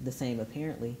think the same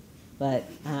apparently, but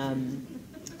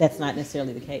that's not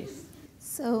necessarily the case.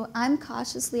 So I'm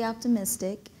cautiously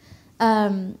optimistic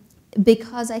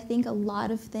because I think a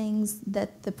lot of things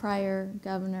that the prior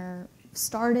governor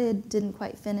started, didn't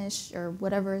quite finish, or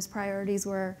whatever his priorities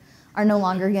were, are no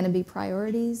longer going to be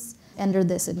priorities under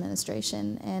this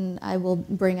administration. And I will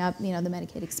bring up, the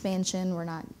Medicaid expansion. We're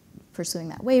not pursuing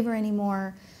that waiver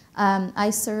anymore. I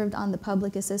served on the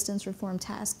Public Assistance Reform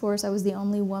Task Force. I was the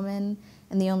only woman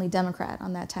and the only Democrat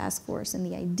on that task force. And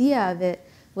the idea of it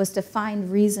was to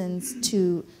find reasons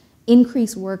to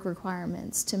increase work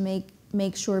requirements, to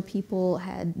make sure people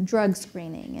had drug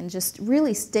screening, and just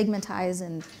really stigmatize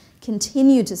and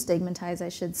continue to stigmatize, I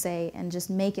should say, and just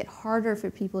make it harder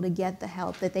for people to get the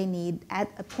help that they need at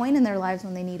a point in their lives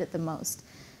when they need it the most.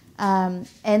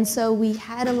 And so we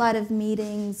had a lot of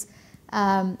meetings,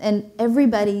 and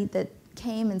everybody that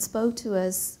came and spoke to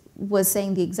us was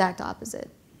saying the exact opposite,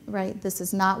 right? This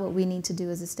is not what we need to do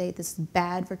as a state. This is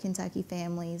bad for Kentucky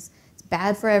families. It's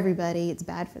bad for everybody. It's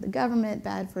bad for the government,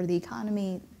 bad for the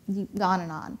economy, on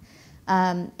and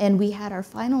on. And we had our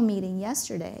final meeting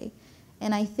yesterday,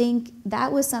 and I think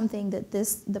that was something that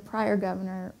the prior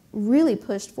governor really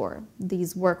pushed for,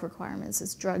 these work requirements,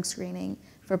 this drug screening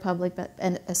for public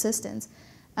assistance.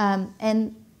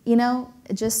 And,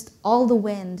 just all the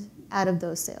wind out of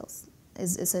those sails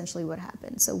is essentially what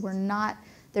happened. So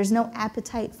there's no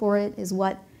appetite for it, is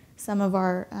what some of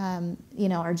our,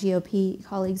 our GOP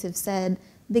colleagues have said,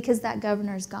 because that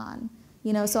governor's gone.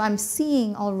 So I'm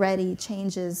seeing already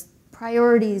changes,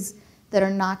 priorities that are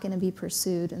not going to be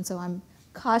pursued, and so I'm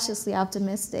cautiously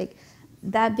optimistic.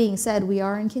 That being said, we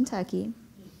are in Kentucky,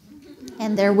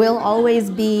 and there will always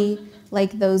be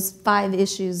like those 5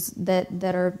 issues that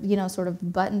are, sort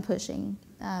of button pushing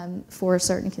for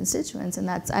certain constituents, and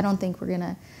I don't think we're going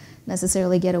to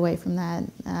necessarily get away from that,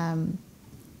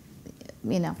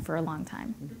 for a long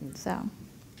time.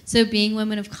 So being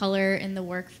women of color in the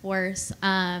workforce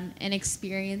and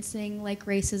experiencing like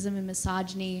racism and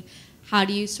misogyny, how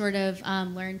do you sort of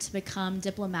learn to become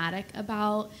diplomatic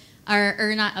about,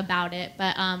 or not about it,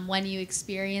 but when you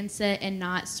experience it and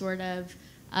not sort of,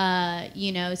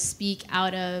 speak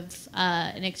out of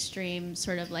an extreme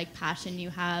sort of like passion you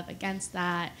have against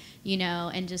that,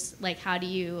 and just like how do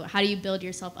you build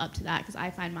yourself up to that? Because I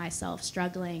find myself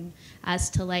struggling as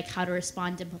to like how to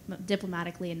respond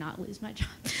diplomatically and not lose my job.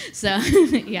 So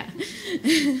yeah.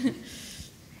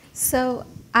 So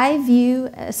I view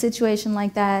a situation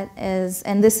like that as,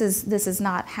 and this is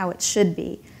not how it should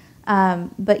be,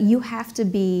 but you have to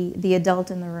be the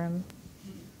adult in the room.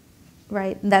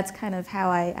 Right, and that's kind of how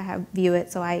I view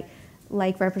it. So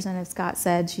like Representative Scott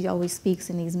said, she always speaks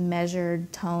in these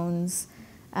measured tones,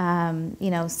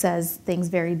 says things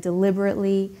very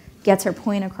deliberately, gets her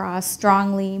point across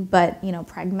strongly, but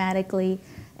pragmatically,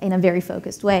 in a very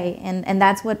focused way. And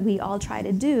that's what we all try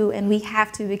to do, and we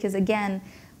have to, because again,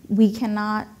 we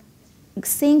cannot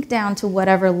sink down to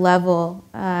whatever level,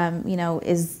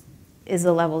 is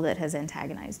the level that has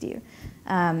antagonized you.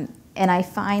 And I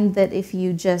find that if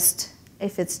you just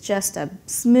if it's just a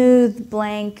smooth,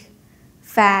 blank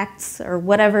facts or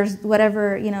whatever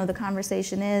the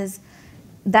conversation is,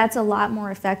 that's a lot more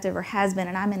effective, or has been.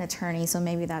 And I'm an attorney, so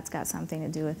maybe that's got something to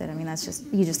do with it. I mean,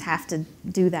 you just have to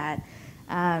do that.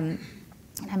 I'm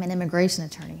an immigration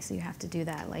attorney, so you have to do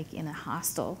that like in a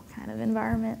hostile kind of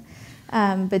environment.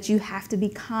 But you have to be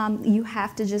calm. You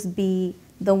have to just be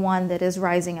the one that is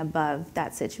rising above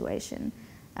that situation.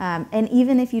 And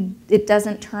even if it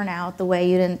doesn't turn out the way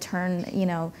you didn't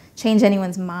change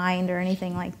anyone's mind or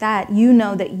anything like that, you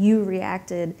know that you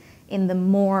reacted in the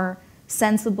more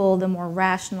sensible, the more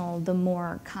rational, the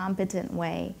more competent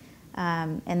way,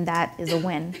 and that is a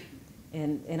win.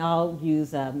 And I'll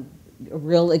use a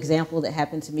real example that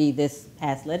happened to me this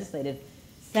past legislative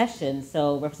session.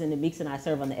 So Representative Meeks and I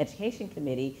serve on the Education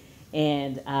Committee,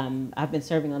 and I've been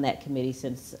serving on that committee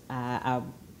since I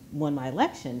won my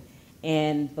election.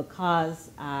 And because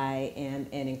I am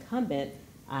an incumbent,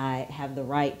 I have the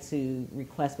right to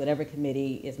request whatever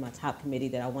committee is my top committee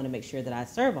that I want to make sure that I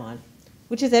serve on,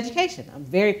 which is education. I'm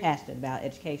very passionate about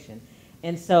education.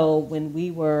 And so when we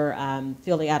were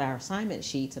filling out our assignment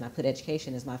sheets, and I put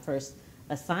education as my first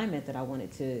assignment that I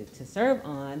wanted to serve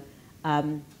on,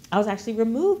 I was actually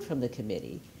removed from the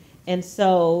committee. And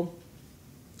so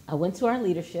I went to our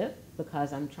leadership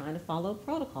because I'm trying to follow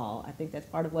protocol. I think that's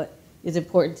part of what is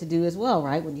important to do as well,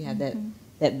 right? When you have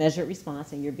that measured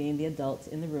response and you're being the adults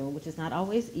in the room, which is not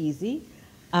always easy.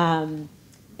 And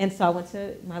so I went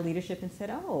to my leadership and said,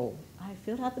 oh, I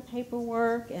filled out the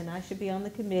paperwork and I should be on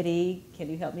the committee. Can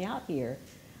you help me out here?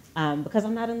 Because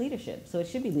I'm not in leadership, so it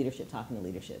should be leadership talking to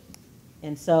leadership.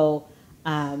 And so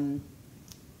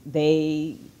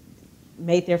they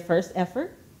made their first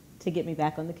effort to get me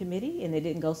back on the committee, and it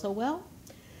didn't go so well.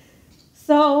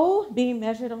 So being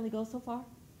measured only goes so far.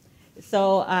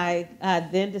 So I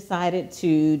then decided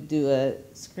to do a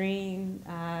screen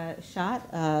shot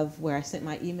of where I sent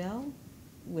my email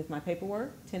with my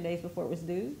paperwork 10 days before it was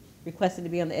due, requested to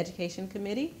be on the Education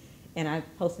Committee, and I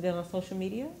posted it on social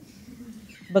media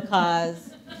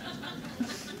because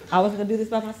I wasn't going to do this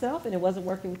by myself, and it wasn't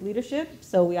working with leadership,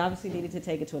 so we obviously needed to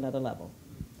take it to another level.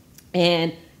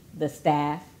 And the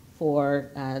staff for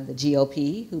the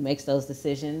GOP, who makes those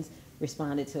decisions,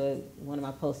 responded to one of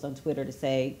my posts on Twitter to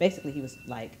say, basically he was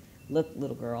like, look,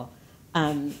 little girl,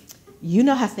 you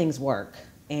know how things work,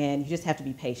 and you just have to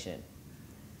be patient.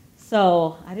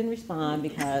 So I didn't respond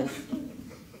because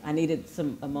I needed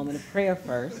a moment of prayer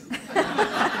first.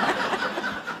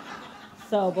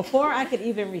 So before I could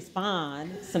even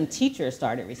respond, some teachers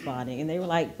started responding, and they were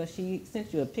like, but she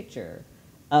sent you a picture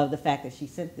of the fact that she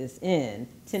sent this in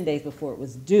 10 days before it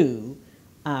was due,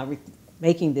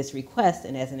 making this request,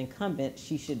 and as an incumbent,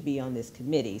 she should be on this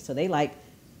committee. So they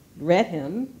read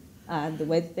him the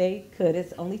way that they could,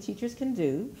 as only teachers can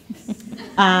do,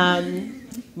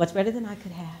 much better than I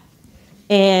could have.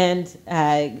 And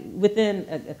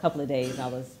within a couple of days, I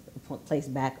was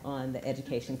placed back on the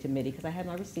Education Committee because I had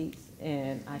my receipts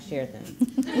and I shared them.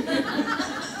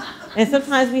 And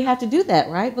sometimes we have to do that,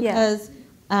 right? Because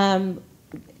and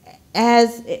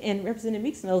Representative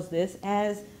Meeks knows this,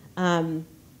 as the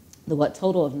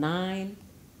total of 9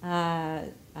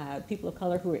 people of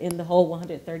color who are in the whole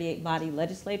 138 body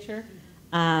legislature,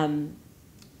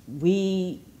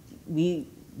 we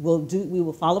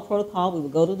will follow protocol. We will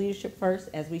go to leadership first,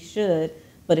 as we should.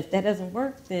 But if that doesn't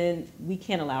work, then we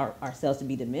can't allow ourselves to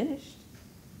be diminished.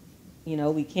 You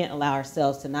know, we can't allow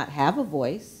ourselves to not have a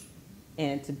voice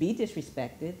and to be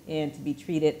disrespected and to be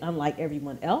treated unlike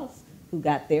everyone else who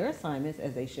got their assignments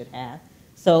as they should have.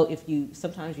 So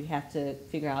sometimes you have to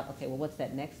figure out, okay, well, what's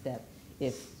that next step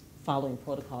if following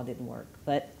protocol didn't work?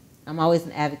 But I'm always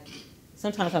an advocate.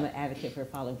 Sometimes I'm an advocate for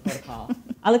following protocol.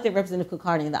 I looked at Representative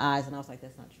Kulkarni in the eyes and I was like,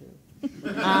 that's not true.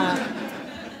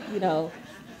 You know,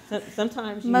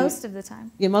 sometimes most of the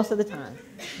time. Yeah, most of the time.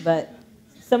 But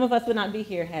some of us would not be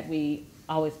here had we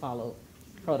always followed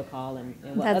protocol and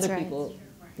what That's other right. people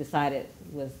decided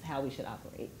was how we should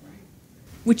operate.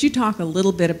 Would you talk a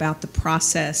little bit about the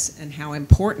process and how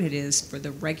important it is for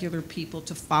the regular people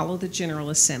to follow the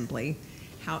General Assembly,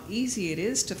 how easy it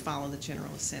is to follow the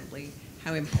General Assembly,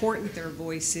 how important their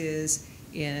voice is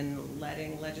in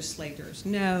letting legislators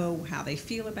know how they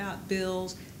feel about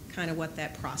bills, kind of what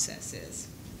that process is?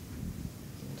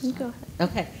 Go ahead.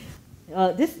 Okay.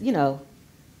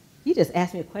 You just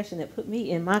asked me a question that put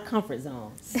me in my comfort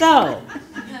zone. So,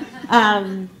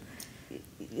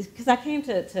 because I came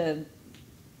to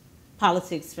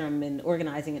politics from an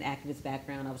organizing and activist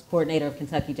background. I was coordinator of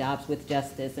Kentucky Jobs with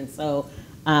Justice, and so,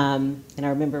 and I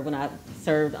remember when I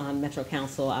served on Metro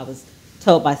Council, I was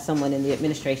told by someone in the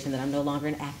administration that I'm no longer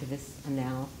an activist, I'm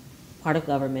now part of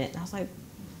government. And I was like,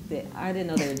 I didn't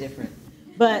know they were different.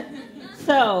 But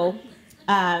so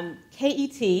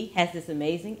KET has this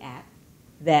amazing app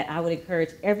that I would encourage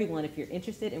everyone, if you're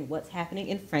interested in what's happening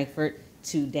in Frankfurt,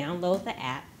 to download the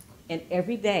app. And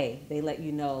every day they let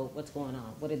you know what's going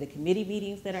on. What are the committee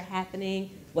meetings that are happening?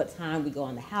 What time we go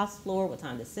on the House floor? What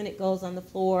time the Senate goes on the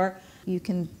floor? You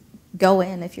can go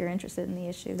in if you're interested in the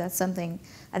issue. That's something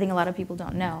I think a lot of people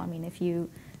don't know. I mean, if you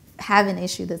have an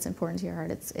issue that's important to your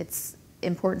heart, it's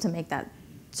important to make that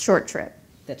short trip.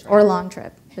 That's right. Or long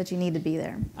trip, but you need to be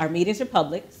there. Our meetings are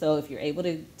public, so if you're able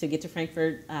to get to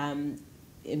Frankfurt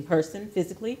in person,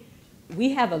 physically,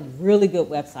 we have a really good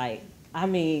website. I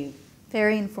mean,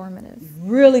 very informative.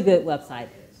 Really good website.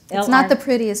 It's not the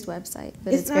prettiest website,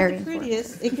 but it's very informative.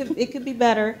 It's not the prettiest. It could be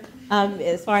better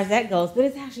as far as that goes, but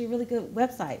it's actually a really good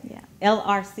website. Yeah.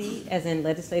 LRC, as in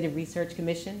Legislative Research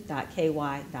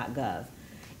Commission.ky.gov.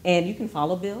 And you can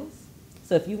follow bills.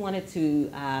 So if you wanted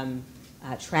to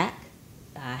track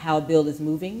how a bill is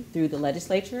moving through the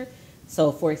legislature,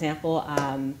 so for example,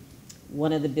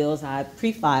 one of the bills I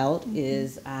pre-filed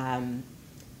is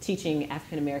teaching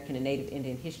African American and Native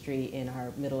Indian history in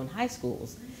our middle and high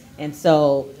schools. And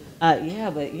so, yeah,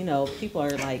 but you know, people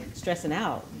are like stressing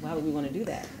out. Why would we want to do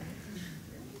that?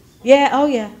 Yeah, oh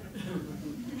yeah.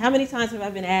 How many times have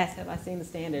I been asked, have I seen the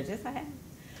standards? Yes, I have.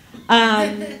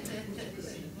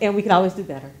 And we can always do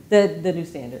better. The new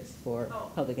standards for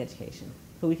public education,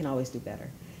 but we can always do better.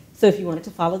 So if you wanted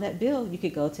to follow that bill, you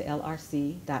could go to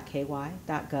lrc.ky.gov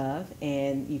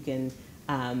and you can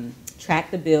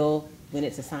track the bill when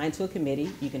it's assigned to a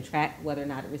committee. You can track whether or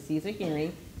not it receives a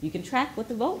hearing. You can track what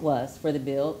the vote was for the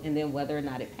bill and then whether or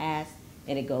not it passed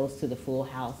and it goes to the full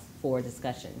House for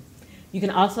discussion. You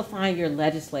can also find your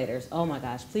legislators. Oh my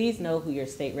gosh, please know who your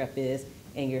state rep is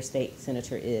and your state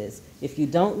senator is. If you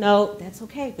don't know, that's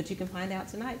okay, but you can find out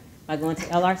tonight by going to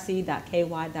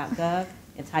lrc.ky.gov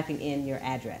and typing in your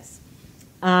address.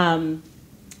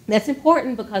 That's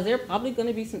important because there are probably going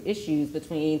to be some issues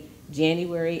between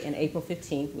January and April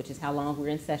 15th, which is how long we're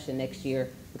in session next year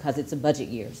because it's a budget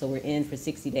year. So we're in for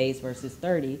 60 days versus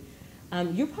 30.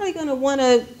 You're probably going to want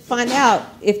to find out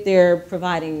if they're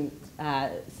providing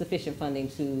sufficient funding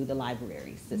to the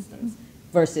library systems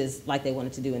versus like they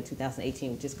wanted to do in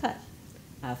 2018, which is cut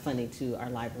funding to our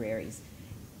libraries.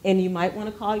 And you might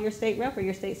want to call your state rep or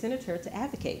your state senator to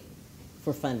advocate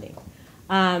for funding.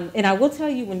 And I will tell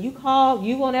you, when you call,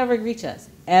 you won't ever reach us,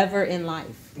 ever in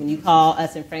life. When you call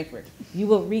us in Frankfurt, you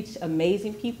will reach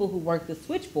amazing people who work the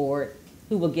switchboard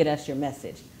who will get us your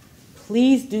message.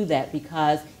 Please do that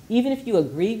because even if you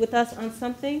agree with us on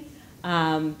something,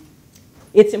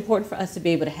 it's important for us to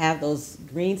be able to have those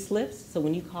green slips. So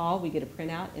when you call, we get a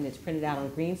printout and it's printed out on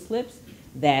green slips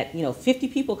that, 50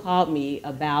 people called me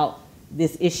about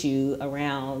this issue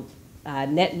around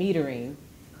net metering.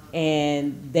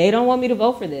 And they don't want me to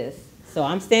vote for this. So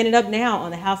I'm standing up now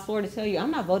on the House floor to tell you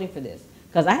I'm not voting for this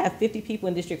because I have 50 people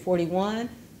in District 41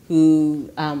 who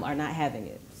are not having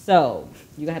it. So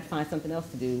you're going to have to find something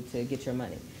else to do to get your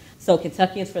money. So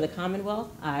Kentuckians for the Commonwealth,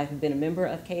 I've been a member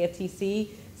of KFTC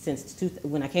since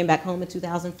when I came back home in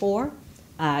 2004.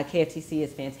 KFTC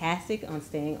is fantastic on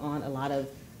staying on a lot of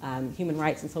human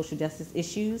rights and social justice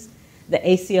issues. The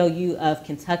ACLU of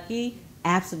Kentucky,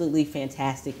 absolutely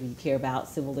fantastic if you care about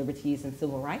civil liberties and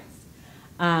civil rights.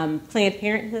 Planned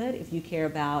Parenthood, if you care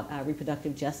about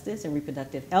reproductive justice and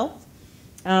reproductive health.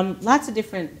 Lots of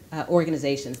different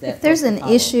organizations that if there's an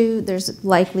issue, there's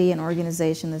likely an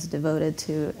organization that's devoted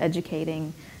to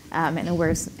educating and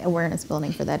awareness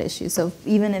building for that issue. So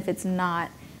even if it's not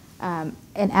an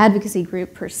advocacy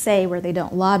group per se where they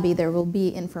don't lobby, there will be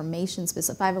information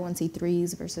specific,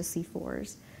 501c3s versus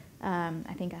C4s.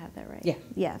 I think I have that right. Yeah.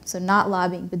 Yeah, so not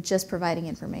lobbying, but just providing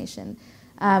information.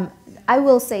 I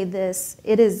will say this,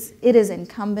 it is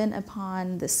incumbent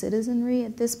upon the citizenry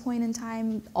at this point in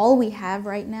time. All we have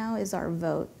right now is our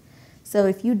vote. So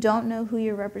if you don't know who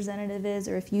your representative is,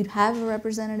 or if you have a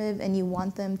representative and you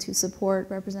want them to support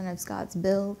Representative Scott's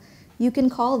bill, you can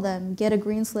call them, get a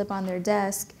green slip on their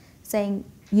desk saying,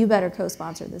 you better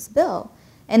co-sponsor this bill.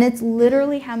 And it's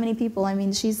literally how many people, I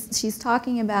mean, she's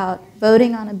talking about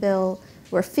voting on a bill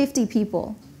where 50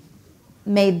 people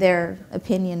made their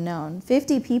opinion known.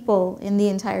 50 people in the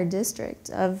entire district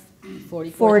of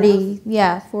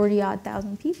 40-odd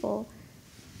thousand people.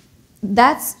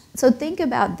 So think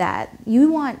about that.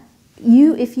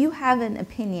 If you have an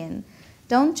opinion,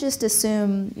 don't just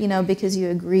assume, because you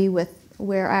agree with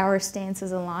where our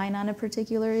stances align on a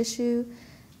particular issue.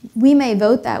 We may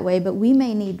vote that way, but we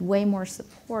may need way more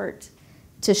support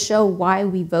to show why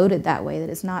we voted that way, that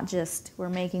it's not just we're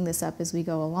making this up as we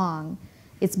go along.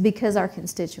 it's because our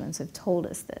constituents have told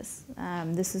us this.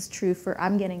 This is true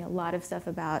I'm getting a lot of stuff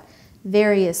about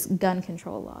various gun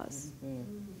control laws,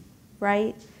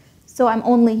 right? So I'm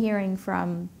only hearing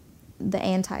from the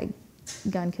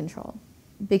anti-gun control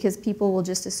because people will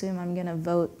just assume I'm going to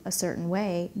vote a certain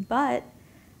way, but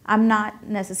I'm not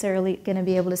necessarily going to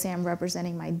be able to say I'm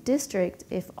representing my district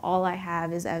if all I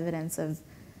have is evidence of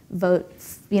vote,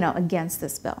 against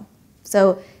this bill.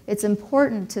 So it's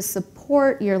important to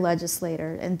support your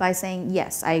legislator and by saying,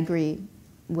 yes, I agree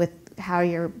with how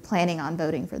you're planning on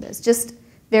voting for this. Just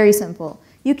very simple.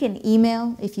 You can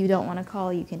email if you don't want to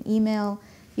call. You can email.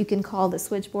 You can call the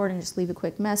switchboard and just leave a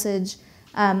quick message.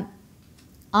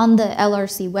 On the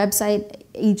LRC website,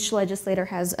 each legislator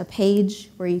has a page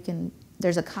where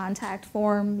there's a contact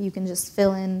form. You can just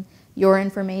fill in your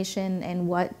information and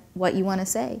what you want to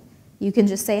say. You can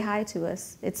just say hi to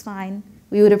us. It's fine.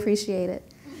 We would appreciate it.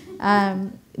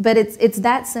 But it's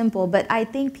that simple. But I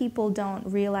think people don't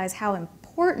realize how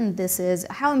important this is,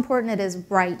 how important it is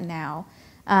right now.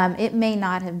 It may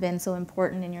not have been so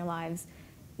important in your lives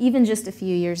even just a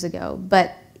few years ago.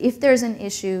 But if there's an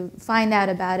issue, find out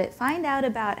about it. Find out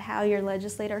about how your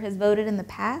legislator has voted in the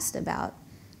past about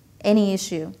any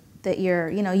issue that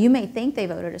you may think they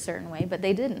voted a certain way, but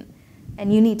they didn't.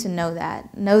 And you need to know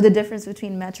that. Know the difference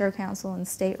between Metro Council and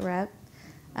State Rep.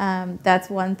 That's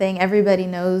one thing. Everybody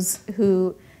knows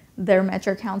who their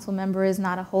Metro Council member is.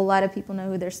 Not a whole lot of people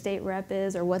know who their State Rep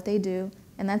is or what they do.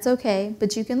 And that's okay,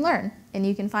 but you can learn and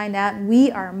you can find out. We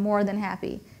are more than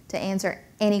happy to answer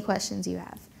any questions you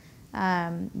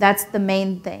have. That's the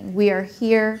main thing. We are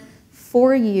here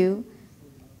for you,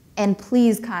 and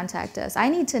please contact us. I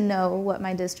need to know what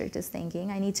my district is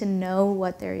thinking. I need to know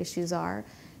what their issues are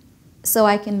so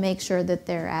I can make sure that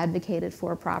they're advocated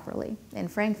for properly in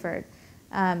Frankfurt.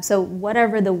 So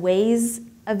whatever the ways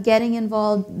of getting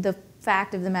involved, the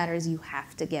fact of the matter is you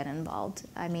have to get involved.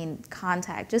 I mean,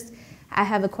 contact. I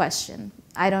have a question.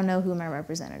 I don't know who my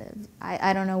representative.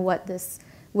 I don't know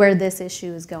where this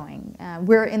issue is going.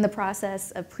 We're in the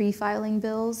process of pre-filing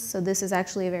bills, so this is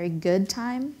actually a very good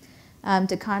time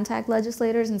to contact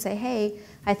legislators and say, hey,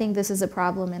 I think this is a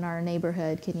problem in our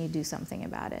neighborhood. Can you do something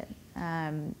about it?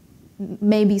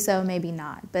 Maybe so, maybe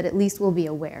not, but at least we'll be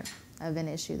aware of an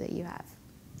issue that you have.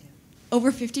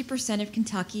 Over 50% of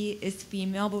Kentucky is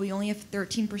female, but we only have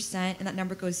 13%, and that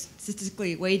number goes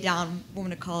statistically way down,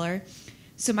 women of color.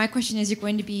 So my question is, you're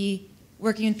going to be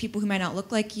working with people who might not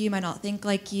look like you, might not think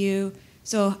like you.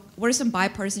 So what are some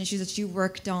bipartisan issues that you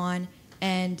worked on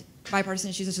and bipartisan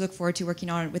issues that you look forward to working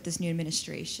on with this new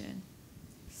administration?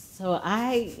 So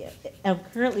I am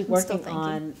currently working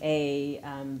on a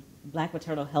Black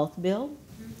maternal health bill.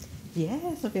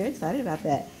 Yes, I'm very excited about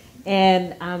that.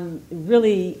 And I'm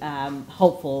really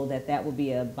hopeful that will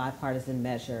be a bipartisan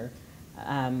measure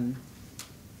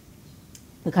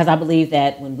because I believe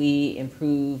that when we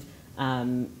improve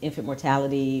infant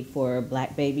mortality for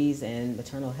Black babies and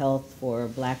maternal health for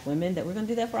Black women, that we're going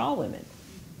to do that for all women.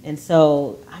 And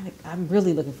so I'm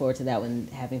really looking forward to that one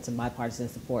having some bipartisan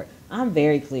support. I'm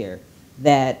very clear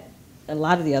that a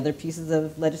lot of the other pieces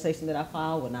of legislation that I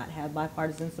file will not have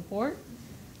bipartisan support.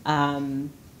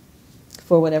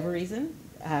 For whatever reason,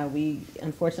 we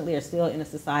unfortunately are still in a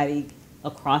society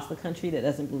across the country that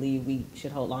doesn't believe we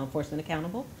should hold law enforcement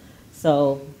accountable.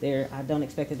 So I don't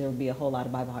expect that there will be a whole lot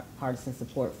of bipartisan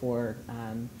support for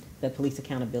the police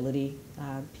accountability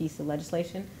piece of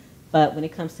legislation. But when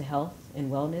it comes to health and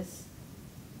wellness,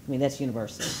 I mean, that's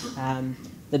universal.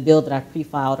 The bill that I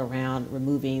pre-filed around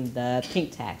removing the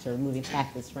pink tax or removing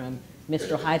taxes from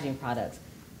menstrual hygiene products,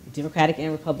 Democratic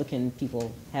and Republican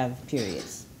people have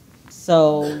periods.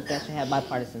 So that should have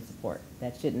bipartisan support.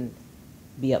 That shouldn't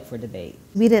be up for debate.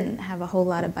 We didn't have a whole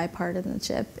lot of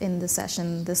bipartisanship in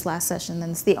this last session,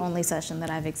 and it's the only session that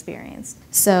I've experienced.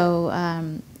 So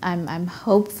I'm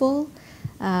hopeful,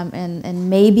 and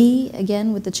maybe,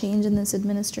 again, with the change in this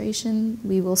administration,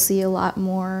 we will see a lot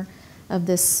more of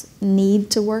this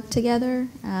need to work together.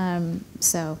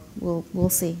 So we'll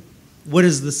see. What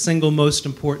is the single most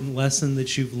important lesson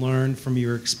that you've learned from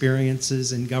your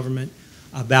experiences in government,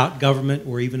 about government,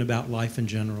 or even about life in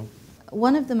general?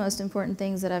 One of the most important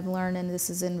things that I've learned, and this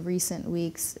is in recent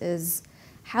weeks, is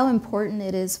how important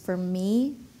it is for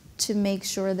me to make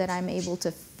sure that I'm able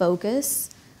to focus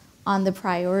on the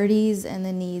priorities and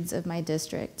the needs of my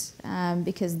district.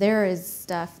 Because there is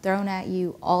stuff thrown at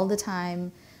you all the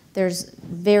time. There's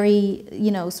very,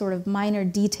 sort of minor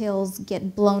details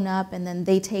get blown up and then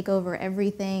they take over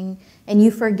everything, and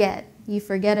you forget. You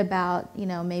forget about,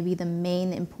 maybe the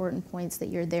main important points that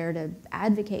you're there to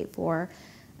advocate for.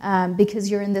 because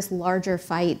you're in this larger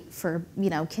fight for,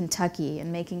 Kentucky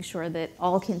and making sure that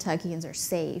all Kentuckians are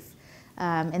safe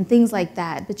and things like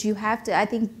that. But you have to, I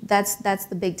think that's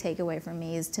the big takeaway for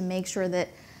me, is to make sure that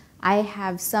I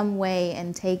have some way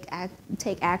and take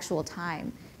actual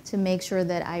time to make sure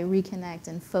that I reconnect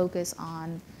and focus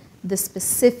on the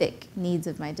specific needs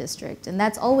of my district. And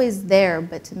that's always there,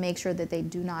 but to make sure that they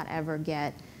do not ever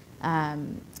get,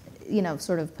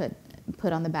 sort of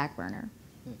put on the back burner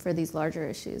for these larger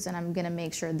issues. And I'm going to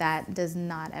make sure that does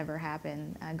not ever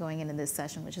happen going into this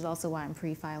session, which is also why I'm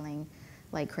pre-filing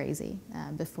like crazy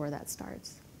before that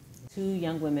starts. 2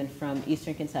 young women from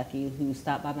Eastern Kentucky who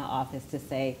stopped by my office to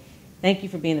say, thank you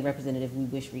for being the representative we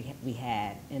wish we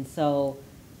had. And so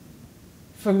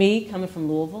for me, coming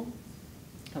from Louisville,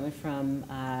 coming from,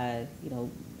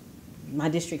 my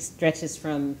district stretches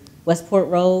from Westport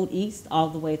Road east all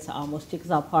the way to almost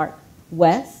Chickasaw Park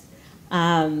west.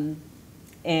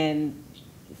 And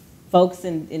folks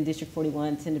in District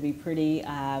 41 tend to be pretty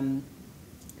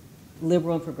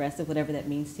liberal and progressive, whatever that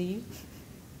means to you.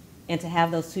 And to have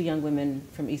those 2 young women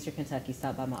from Eastern Kentucky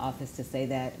stop by my office to say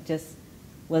that just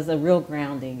was a real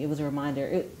grounding. It was a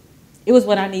reminder. It was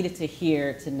what I needed to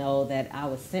hear to know that I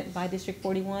was sent by District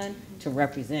 41 to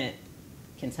represent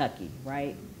Kentucky,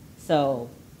 right? So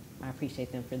I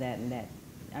appreciate them for that, and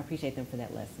I appreciate them for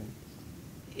that lesson.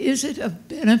 Is it of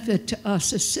benefit to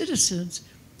us as citizens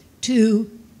to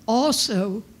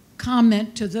also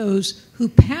comment to those who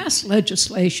pass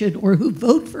legislation or who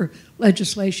vote for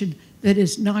legislation that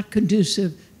is not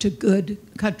conducive to good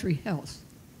country health?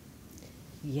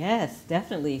 Yes,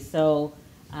 definitely. So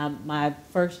my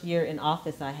first year in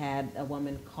office, I had a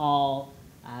woman call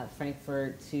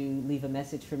Frankfurt to leave a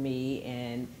message for me.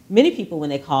 And many people,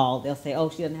 when they call, they'll say, oh,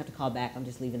 she doesn't have to call back. I'm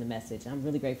just leaving a message. I'm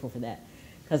really grateful for that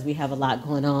because we have a lot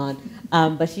going on.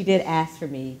 But she did ask for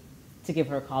me to give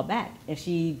her a call back. And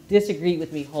she disagreed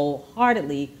with me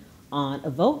wholeheartedly on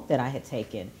a vote that I had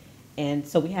taken. And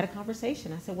so we had a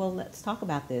conversation. I said, well, let's talk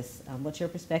about this. What's your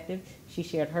perspective? She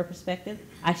shared her perspective.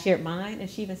 I shared mine. And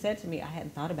she even said to me, I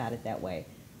hadn't thought about it that way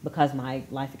because my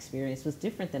life experience was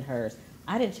different than hers.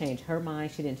 I didn't change her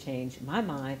mind. She didn't change my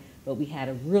mind. But we had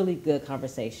a really good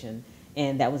conversation.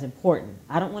 And that was important.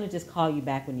 I don't want to just call you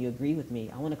back when you agree with me.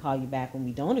 I want to call you back when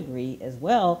we don't agree as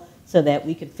well so that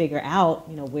we can figure out,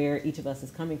 where each of us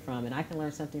is coming from. And I can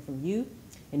learn something from you,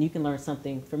 and you can learn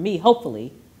something from me,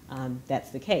 hopefully.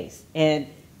 That's the case. And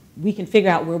we can figure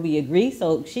out where we agree.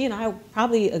 So she and I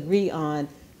probably agree on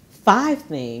 5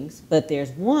 things, but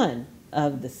there's 1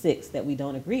 of the 6 that we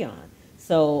don't agree on.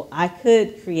 So I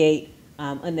could create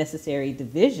unnecessary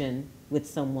division with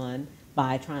someone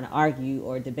by trying to argue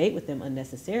or debate with them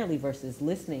unnecessarily versus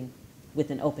listening with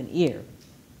an open ear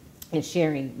and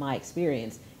sharing my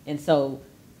experience. And so,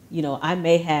 I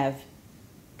may have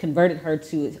converted her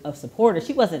to a supporter.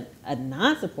 She wasn't a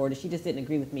non-supporter. She just didn't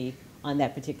agree with me on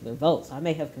that particular vote. So I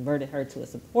may have converted her to a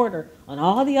supporter on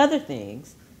all the other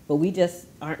things, but we just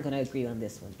aren't going to agree on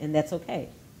this one. And that's okay.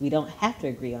 We don't have to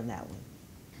agree on that one.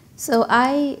 So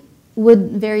I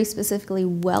would very specifically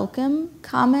welcome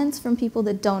comments from people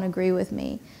that don't agree with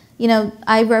me.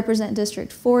 I represent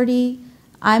District 40.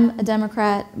 I'm a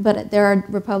Democrat, but there are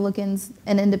Republicans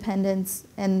and independents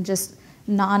and just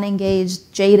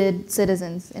non-engaged, jaded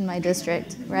citizens in my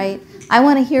district, right? I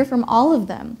want to hear from all of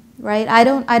them, right? I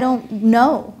don't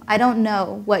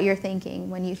know what you're thinking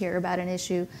when you hear about an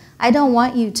issue. I don't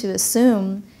want you to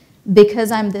assume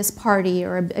because I'm this party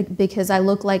or because I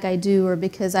look like I do or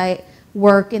because I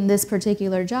work in this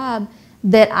particular job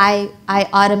that I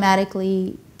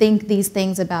automatically think these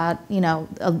things about,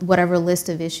 whatever list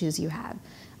of issues you have.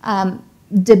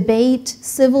 Debate,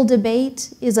 civil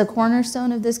debate is a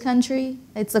cornerstone of this country.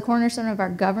 It's the cornerstone of our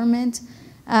government.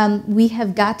 We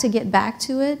have got to get back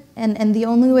to it, and the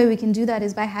only way we can do that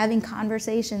is by having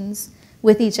conversations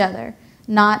with each other,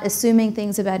 not assuming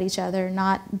things about each other,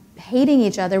 not hating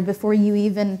each other before you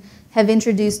even have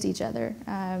introduced each other.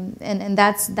 And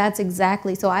that's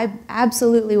exactly, so I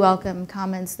absolutely welcome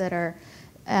comments that are,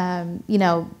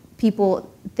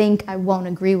 people think I won't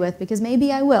agree with, because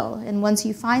maybe I will. And once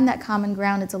you find that common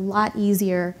ground, it's a lot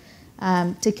easier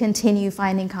to continue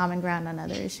finding common ground on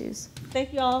other issues.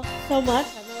 Thank you all so much.